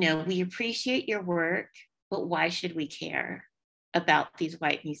 we appreciate your work, but why should we care about these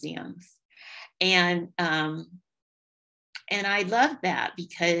white museums? And I love that,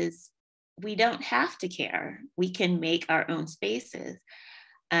 because we don't have to care. We can make our own spaces.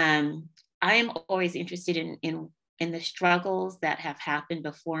 I am always interested in the struggles that have happened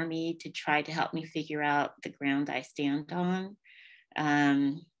before me to try to help me figure out the ground I stand on.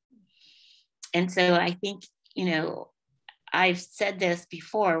 And so I think, I've said this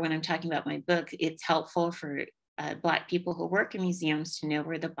before when I'm talking about my book, it's helpful for Black people who work in museums to know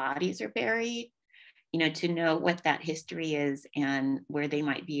where the bodies are buried, to know what that history is and where they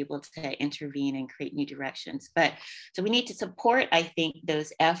might be able to intervene and create new directions. But so we need to support, I think,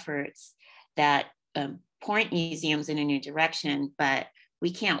 those efforts that point museums in a new direction, but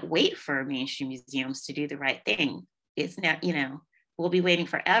we can't wait for mainstream museums to do the right thing. It's not, we'll be waiting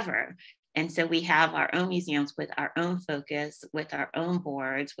forever. And so we have our own museums with our own focus, with our own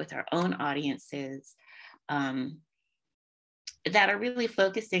boards, with our own audiences, that are really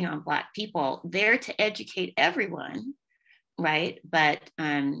focusing on Black people, there to educate everyone, right? But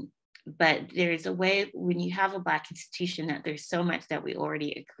there's a way, when you have a Black institution, that there's so much that we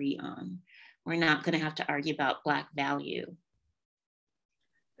already agree on. We're not going to have to argue about Black value.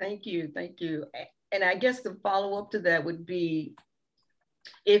 Thank you. And I guess the follow up to that would be,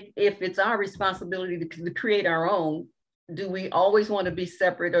 if it's our responsibility to create our own, do we always want to be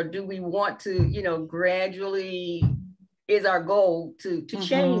separate, or do we want to, gradually, is our goal to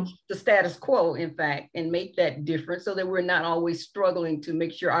change the status quo, in fact, and make that difference, so that we're not always struggling to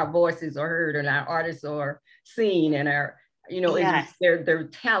make sure our voices are heard and our artists are seen and our, yes, their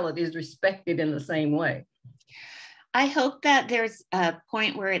talent is respected in the same way? I hope that there's a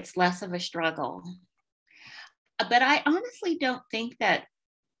point where it's less of a struggle. But I honestly don't think that,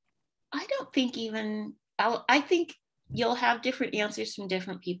 I think you'll have different answers from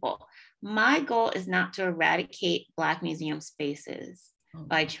different people. My goal is not to eradicate Black museum spaces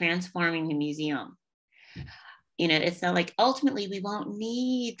by transforming the museum. It's not like ultimately we won't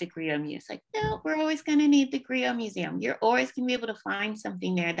need the Griot Museum. It's like, no, we're always going to need the Griot Museum. You're always going to be able to find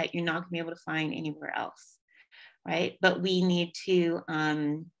something there that you're not going to be able to find anywhere else, right? But we need to,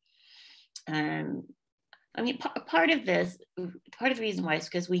 part of the reason why is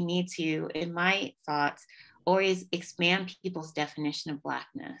because we need to, in my thoughts, always expand people's definition of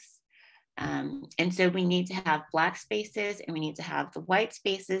Blackness. And so we need to have Black spaces, and we need to have the white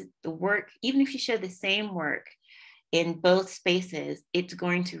spaces. The work, even if you show the same work in both spaces, it's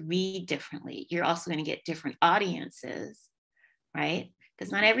going to read differently. You're also going to get different audiences, right?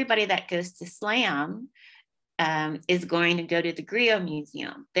 Because not everybody that goes to SLAM is going to go to the Griot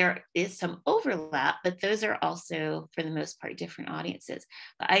Museum. There is some overlap, but those are also, for the most part, different audiences.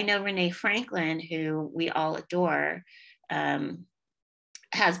 But I know Renee Franklin, who we all adore,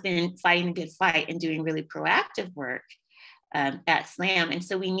 has been fighting a good fight and doing really proactive work at SLAM. And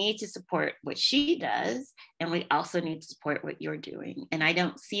so we need to support what she does, and we also need to support what you're doing. And I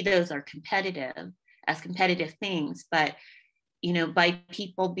don't see those are as competitive things, but by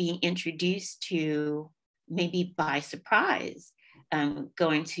people being introduced to, maybe by surprise,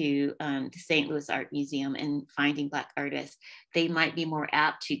 going to the St. Louis Art Museum and finding Black artists, they might be more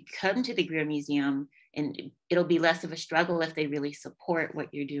apt to come to the Griot Museum and it'll be less of a struggle if they really support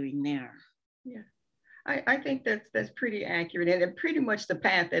what you're doing there. Yeah. I think that's pretty accurate, and pretty much the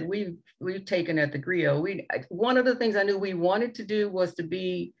path that we've taken at the Griot. One of the things I knew we wanted to do was to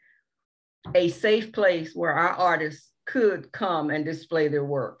be a safe place where our artists could come and display their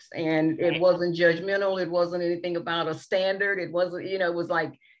works, and it wasn't judgmental. It wasn't anything about a standard. It wasn't, it was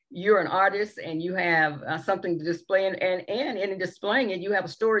like, you're an artist and you have something to display, and in displaying it, you have a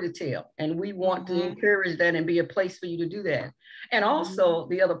story to tell. And we want to encourage that and be a place for you to do that. And also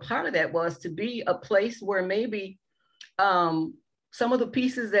the other part of that was to be a place where maybe some of the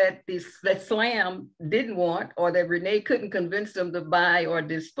pieces that Slam didn't want, or that Renee couldn't convince them to buy or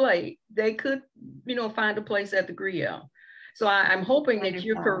display, they could, find a place at the Griot. So I'm hoping that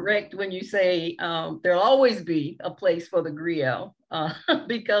you're correct when you say there'll always be a place for the Griot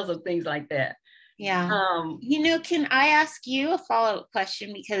because of things like that. Yeah. Can I ask you a follow-up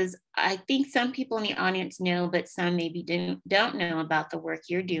question? Because I think some people in the audience know, but some maybe don't know about the work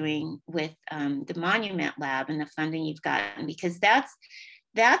you're doing with the Monument Lab and the funding you've gotten, because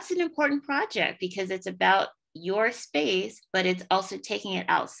that's an important project, because it's about your space, but it's also taking it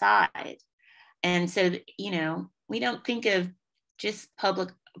outside. And so, we don't think of just public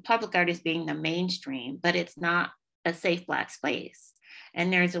art as being the mainstream, but it's not a safe Black space.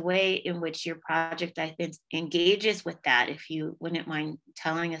 And there's a way in which your project, I think, engages with that, if you wouldn't mind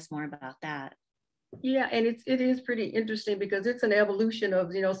telling us more about that. Yeah, and it is pretty interesting, because it's an evolution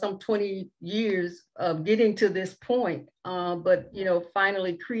of, some 20 years of getting to this point. But,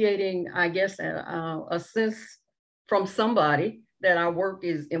 finally creating, I guess, a sense from somebody that our work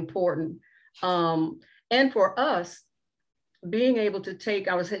is important. And for us, being able to take,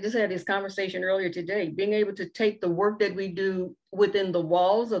 just had this conversation earlier today, being able to take the work that we do within the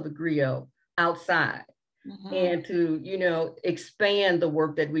walls of the Griot outside, and to, expand the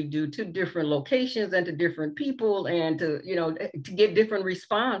work that we do to different locations and to different people, and to, to get different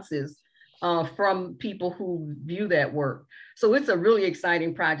responses from people who view that work. So it's a really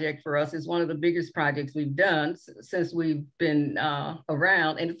exciting project for us. It's one of the biggest projects we've done since we've been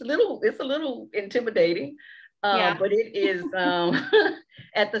around, and it's a little intimidating, but it is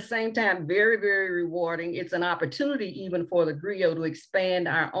at the same time very, very rewarding. It's an opportunity even for the Griot to expand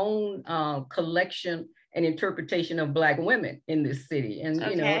our own collection and interpretation of Black women in this city.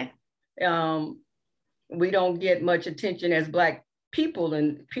 And we don't get much attention as Black people,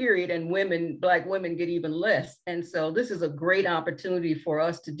 and period, and Black women get even less. And so this is a great opportunity for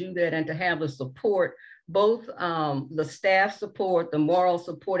us to do that, and to have the support, both the staff support, the moral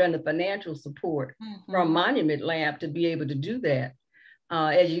support, and the financial support from Monument Lab to be able to do that.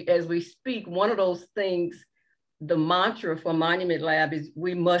 As we speak, one of those things, the mantra for Monument Lab is,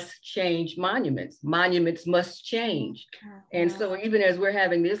 we must change monuments. Monuments must change. And so even as we're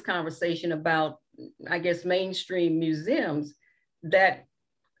having this conversation about, I guess, mainstream museums, that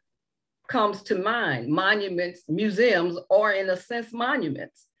comes to mind. Monuments, museums are in a sense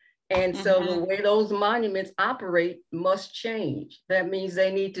monuments. And so the way those monuments operate must change. That means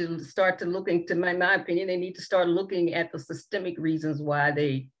they need to start to look into, my opinion, they need to start looking at the systemic reasons why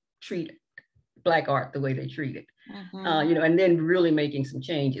they treat Black art the way they treat it, and then really making some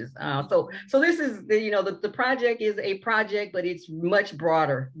changes. So this is, the project is a project, but it's much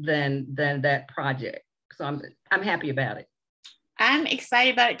broader than that project. So I'm happy about it. I'm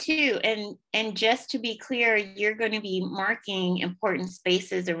excited about it too. And just to be clear, you're going to be marking important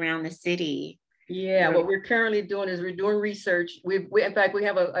spaces around the city. Yeah, what we're currently doing is we're doing research. In fact, we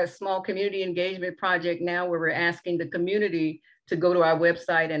have a small community engagement project now where we're asking the community to go to our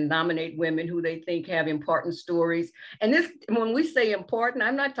website and nominate women who they think have important stories. And this, when we say important,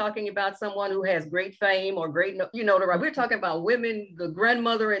 I'm not talking about someone who has great fame or great, we're talking about women, the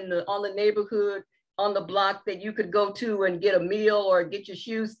grandmother on the neighborhood, on the block that you could go to and get a meal or get your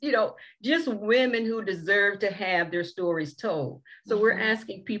shoes, just women who deserve to have their stories told. So we're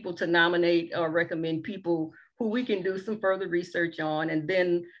asking people to nominate or recommend people who we can do some further research on, and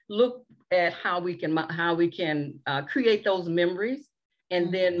then look at how we can create those memories,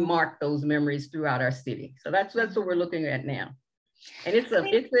 and then mark those memories throughout our city. So that's what we're looking at now. And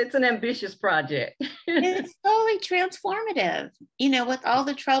it's an ambitious project. It's totally transformative, with all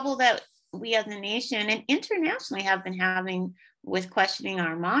the trouble that we as a nation and internationally have been having with questioning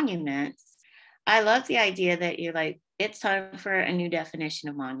our monuments. I love the idea that you're like, it's time for a new definition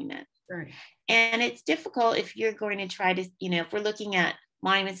of monument. Right. And it's difficult if you're going to try to, if we're looking at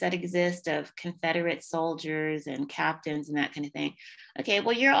monuments that exist of Confederate soldiers and captains and that kind of thing. Okay,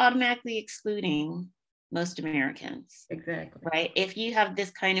 well, you're automatically excluding most Americans. Exactly. Right? If you have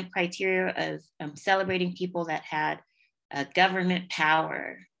this kind of criteria of celebrating people that had government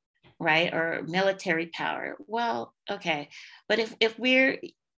power, right? Or military power. Well, okay. But if we're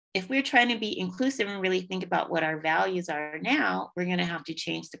trying to be inclusive and really think about what our values are now, we're going to have to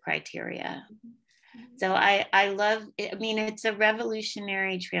change the criteria. So I love it. I mean, it's a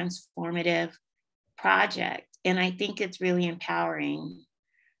revolutionary, transformative project. And I think it's really empowering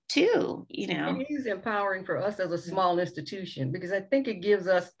too, you know. It is empowering for us as a small institution, because I think it gives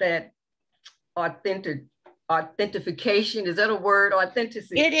us that authentication. Is that a word?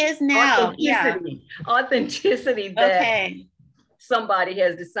 Authenticity. It is now. Authenticity that Okay. somebody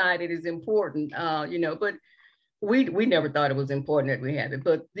has decided is important, you know, but we never thought it was important that we had it,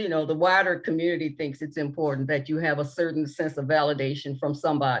 but you know, the wider community thinks it's important that you have a certain sense of validation from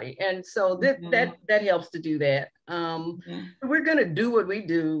somebody, and so that helps to do that. We're going to do what we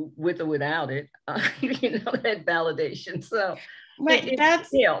do with or without it, you know, that validation. So right, it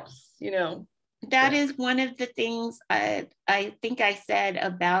helps, you know. That is one of the things I think I said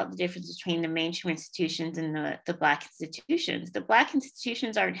about the difference between the mainstream institutions and the Black institutions. The Black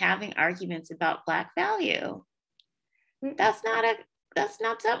institutions aren't having arguments about Black value. That's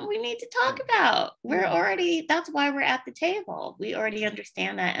not something we need to talk about. That's why we're at the table. We already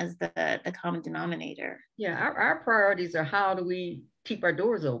understand that as the common denominator. Yeah, our priorities are how do we keep our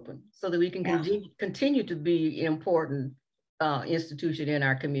doors open so that we can continue to be an important institution in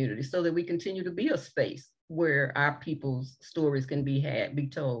our community, so that we continue to be a space where our people's stories can be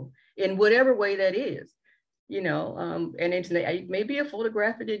told in whatever way that is. You know, and it may be a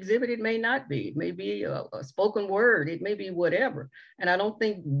photographic exhibit, it may not be, it may be a spoken word, it may be whatever. And I don't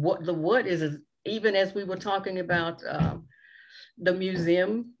think what is even as we were talking about the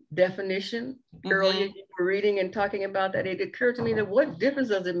museum definition earlier, you were reading and talking about that, it occurred to me that what difference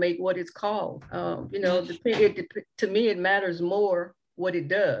does it make what it's called? You know, to me, it matters more what it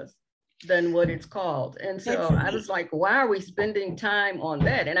does than what it's called. And so I was like, why are we spending time on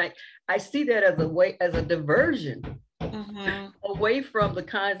that? And I see that as a diversion away from the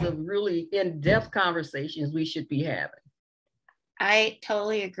kinds of really in-depth conversations we should be having. I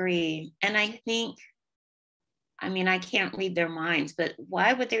totally agree. And I think, I mean, I can't read their minds, but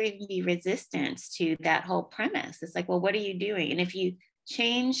why would there even be resistance to that whole premise? It's like, well, what are you doing? And if you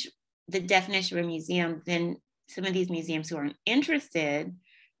change the definition of a museum, then some of these museums who aren't interested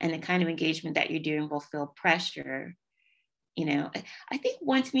and the kind of engagement that you're doing will feel pressure. You know, I think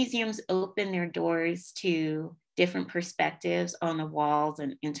once museums open their doors to different perspectives on the walls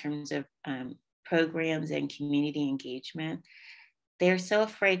and in terms of programs and community engagement, they're so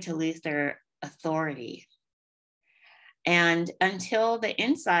afraid to lose their authority. And until the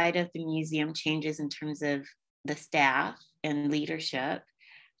inside of the museum changes in terms of the staff and leadership,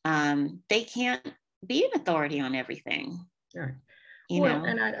 they can't be an authority on everything. Right. Well,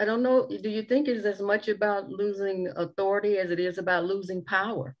 and I don't know, do you think it's as much about losing authority as it is about losing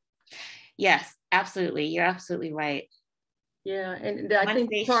power? Yes, absolutely. You're absolutely right. Yeah, and I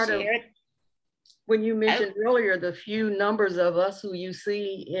think part of when you mentioned earlier the few numbers of us who you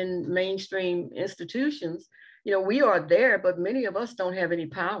see in mainstream institutions, you know, we are there, but many of us don't have any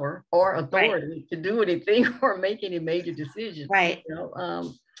power or authority to do anything or make any major decisions. Right. You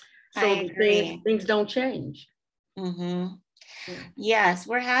know? So things don't change. Yes,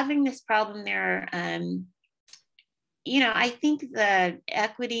 we're having this problem there. You know, I think the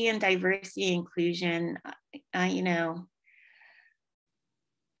equity and diversity inclusion, you know,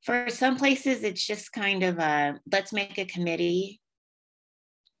 for some places, it's just kind of let's make a committee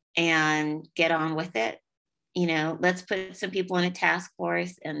and get on with it. You know, let's put some people in a task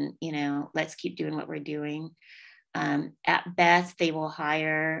force and, you know, let's keep doing what we're doing. At best, they will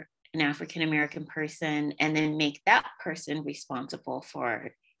hire an African-American person and then make that person responsible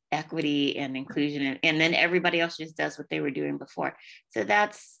for equity and inclusion. And then everybody else just does what they were doing before. So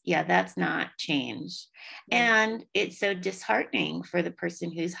that's not change. And it's so disheartening for the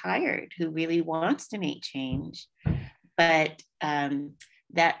person who's hired, who really wants to make change. But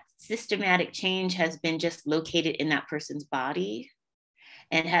that systematic change has been just located in that person's body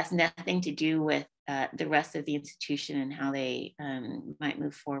and has nothing to do with the rest of the institution and how they might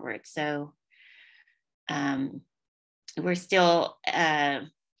move forward. So we're still at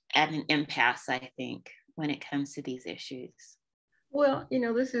an impasse, I think, when it comes to these issues. Well, you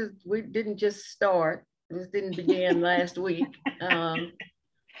know, we didn't just start. This didn't begin last week.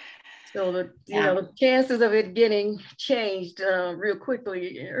 So the chances of it getting changed real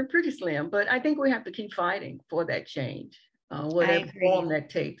quickly are pretty slim. But I think we have to keep fighting for that change, whatever form that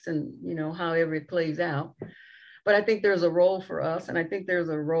takes, and you know, however it plays out. But I think there's a role for us, and I think there's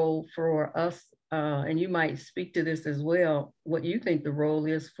a role for us and you might speak to this as well, what you think the role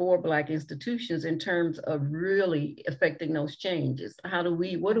is for Black institutions in terms of really affecting those changes. What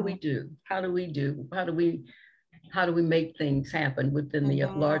do we do? How do we make things happen within the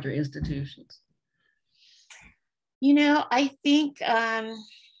larger institutions? You know, I think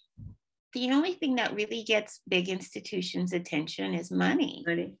the only thing that really gets big institutions' attention is money.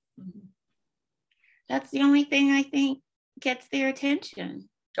 Money. That's the only thing I think gets their attention.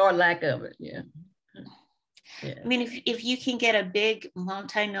 Or lack of it, yeah. Yeah. I mean, if you can get a big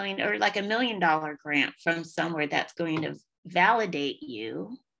multi-million or like $1 million grant from somewhere that's going to validate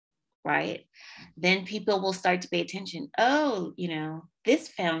you, right? Then people will start to pay attention. Oh, you know, this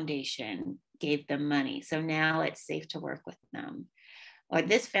foundation gave them money, so now it's safe to work with them. Or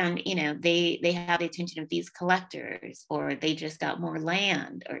this found, you know, they have the attention of these collectors, or they just got more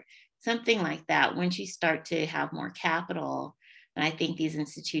land, or something like that. Once you start to have more capital, and I think these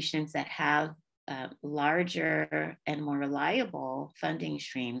institutions that have larger and more reliable funding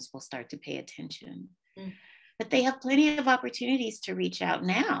streams will start to pay attention. But they have plenty of opportunities to reach out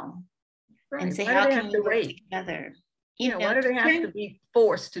now and say, how can we work together? You know, why do they have to be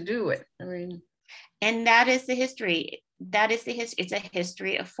forced to do it? I mean, and that is the history. That is the history. It's a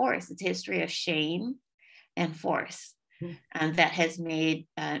history of force. It's a history of shame and force that has made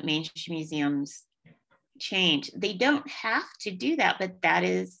mainstream museums change. They don't have to do that, but that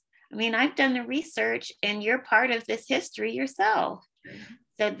is, I mean, I've done the research and you're part of this history yourself.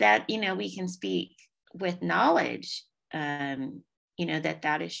 So that, you know, we can speak with knowledge, you know,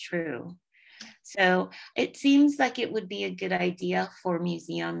 that is true. So it seems like it would be a good idea for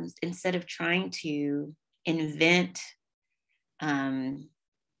museums, instead of trying to invent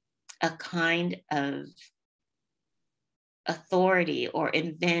a kind of authority, or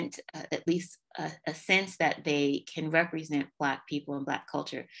invent at least a sense that they can represent Black people and Black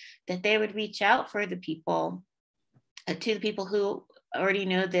culture, that they would reach out for the people, to the people who already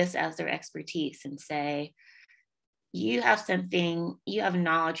know this as their expertise, and say, you have something, you have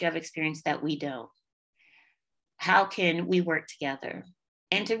knowledge, you have experience that we don't. How can we work together?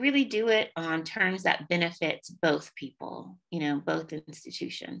 And to really do it on terms that benefits both people, you know, both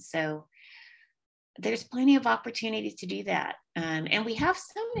institutions. So there's plenty of opportunity to do that. And we have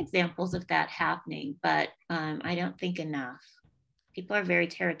some examples of that happening, but I don't think enough. People are very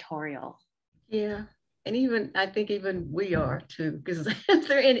territorial. Yeah, and even, I think even we are too, because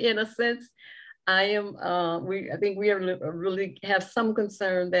they're in a sense, I think we are really have some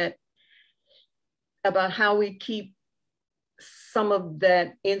concern that about how we keep some of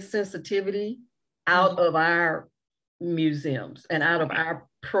that insensitivity out of our museums and out of our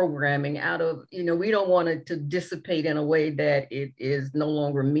programming, out of, you know, we don't want it to dissipate in a way that it is no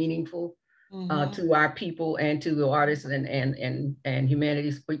longer meaningful to our people and to the artists and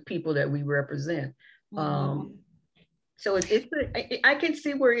humanities people that we represent. So I can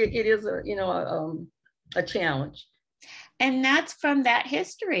see where it is a challenge. And that's from that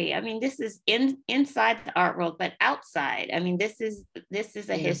history. I mean, this is inside the art world, but outside. I mean, this is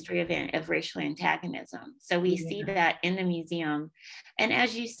a history of racial antagonism. So we see that in the museum. And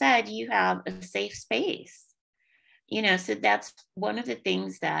as you said, you have a safe space. You know, so that's one of the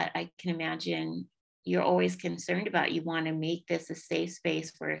things that I can imagine you're always concerned about. You want to make this a safe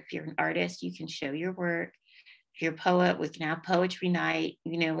space where if you're an artist, you can show your work. If you're a poet, we can have poetry night,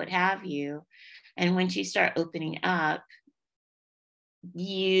 you know, what have you. And once you start opening up,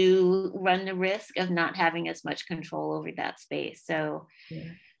 you run the risk of not having as much control over that space. So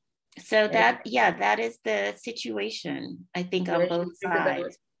that is the situation, I think, on both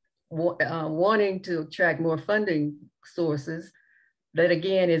sides. Wanting to attract more funding sources, that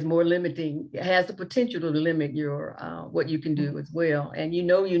again is more limiting, it has the potential to limit your what you can do as well. And you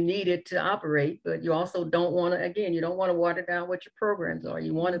know you need it to operate, but you also don't want to, again, you don't want to water down what your programs are.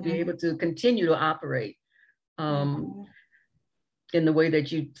 You want to be able to continue to operate in the way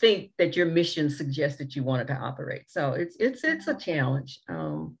that you think that your mission suggests that you want it to operate. So it's a challenge.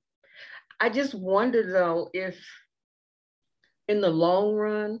 I just wonder though, if in the long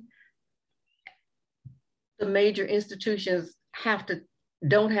run, the major institutions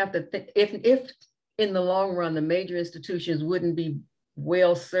don't have to think, if in the long run, the major institutions wouldn't be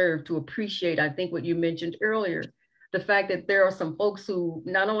well served to appreciate, I think what you mentioned earlier, the fact that there are some folks who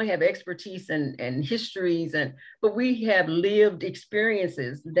not only have expertise and histories, but we have lived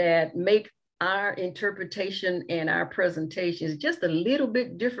experiences that make our interpretation and our presentations just a little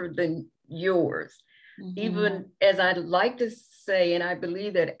bit different than yours. Even as I'd like to say, and I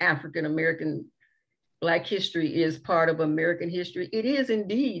believe that African-American Black history is part of American history. It is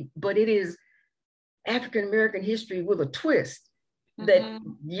indeed, but it is African-American history with a twist. that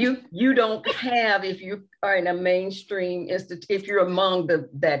you don't have if you are in a mainstream institute, if you're among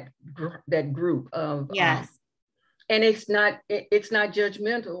that group of yes. And it's not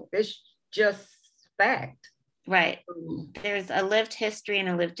judgmental, it's just fact. Right. There's a lived history and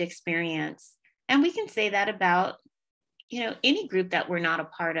a lived experience. And we can say that about, any group that we're not a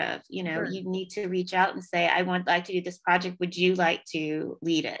part of. Sure. You need to reach out and say, I would like to do this project. Would you like to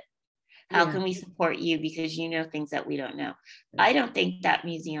lead it? How can we support you? Because you know things that we don't know. I don't think that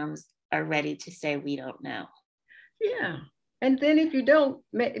museums are ready to say we don't know. Yeah. And then if you don't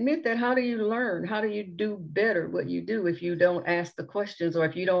admit that, how do you learn? How do you do better what you do if you don't ask the questions, or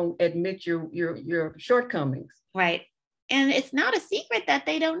if you don't admit your shortcomings? Right. And it's not a secret that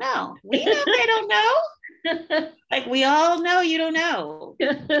they don't know. We know they don't know. Like, we all know you don't know.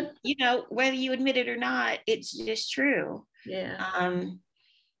 Whether you admit it or not, it's just true. Yeah.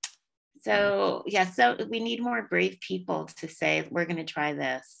 So we need more brave people to say, we're going to try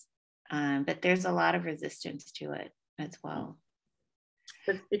this. But there's a lot of resistance to it as well.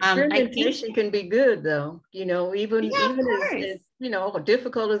 But experimentation can be good, though. Even as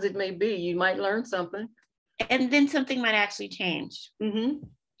difficult as it may be, you might learn something. And then something might actually change. Mm-hmm.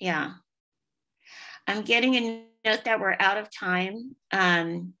 Yeah. I'm getting a note that we're out of time. Are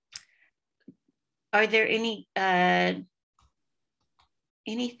there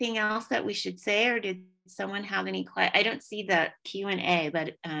anything else that we should say, or did someone have any questions? I don't see the Q&A,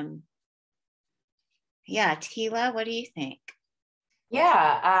 but Tila, what do you think?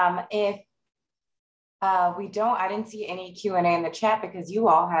 Yeah, if we don't, I didn't see any Q&A in the chat because you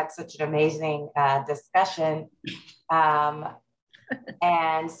all had such an amazing discussion.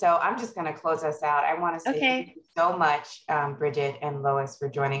 And so I'm just going to close us out. I want to say thank you so much, Bridget and Lois, for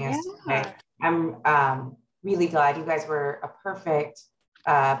joining us today. I'm really glad you guys were a perfect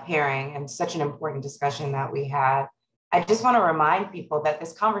pairing and such an important discussion that we had. I just want to remind people that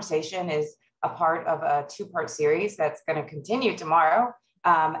this conversation is a part of a two-part series that's going to continue tomorrow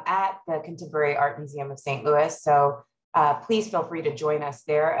at the Contemporary Art Museum of St. Louis. So please feel free to join us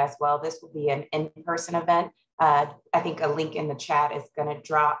there as well. This will be an in-person event. I think a link in the chat is going to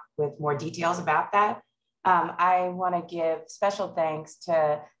drop with more details about that. I want to give special thanks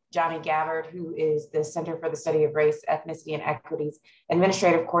to Johnny Gabbard, who is the Center for the Study of Race, Ethnicity, and Equities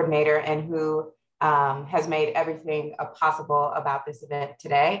Administrative Coordinator, and who has made everything possible about this event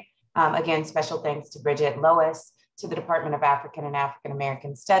today. Again, special thanks to Bridget, Lois, to the Department of African and African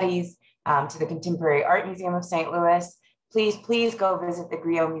American Studies, to the Contemporary Art Museum of St. Louis. Please go visit the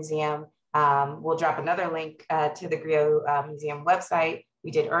Griot Museum. We'll drop another link to the Griot Museum website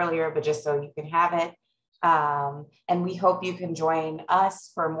we did earlier, but just so you can have it. And we hope you can join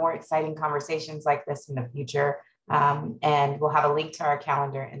us for more exciting conversations like this in the future. And we'll have a link to our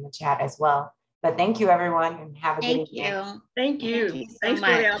calendar in the chat as well. But thank you, everyone, and have a good evening. Thank you. Thanks for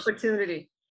the opportunity.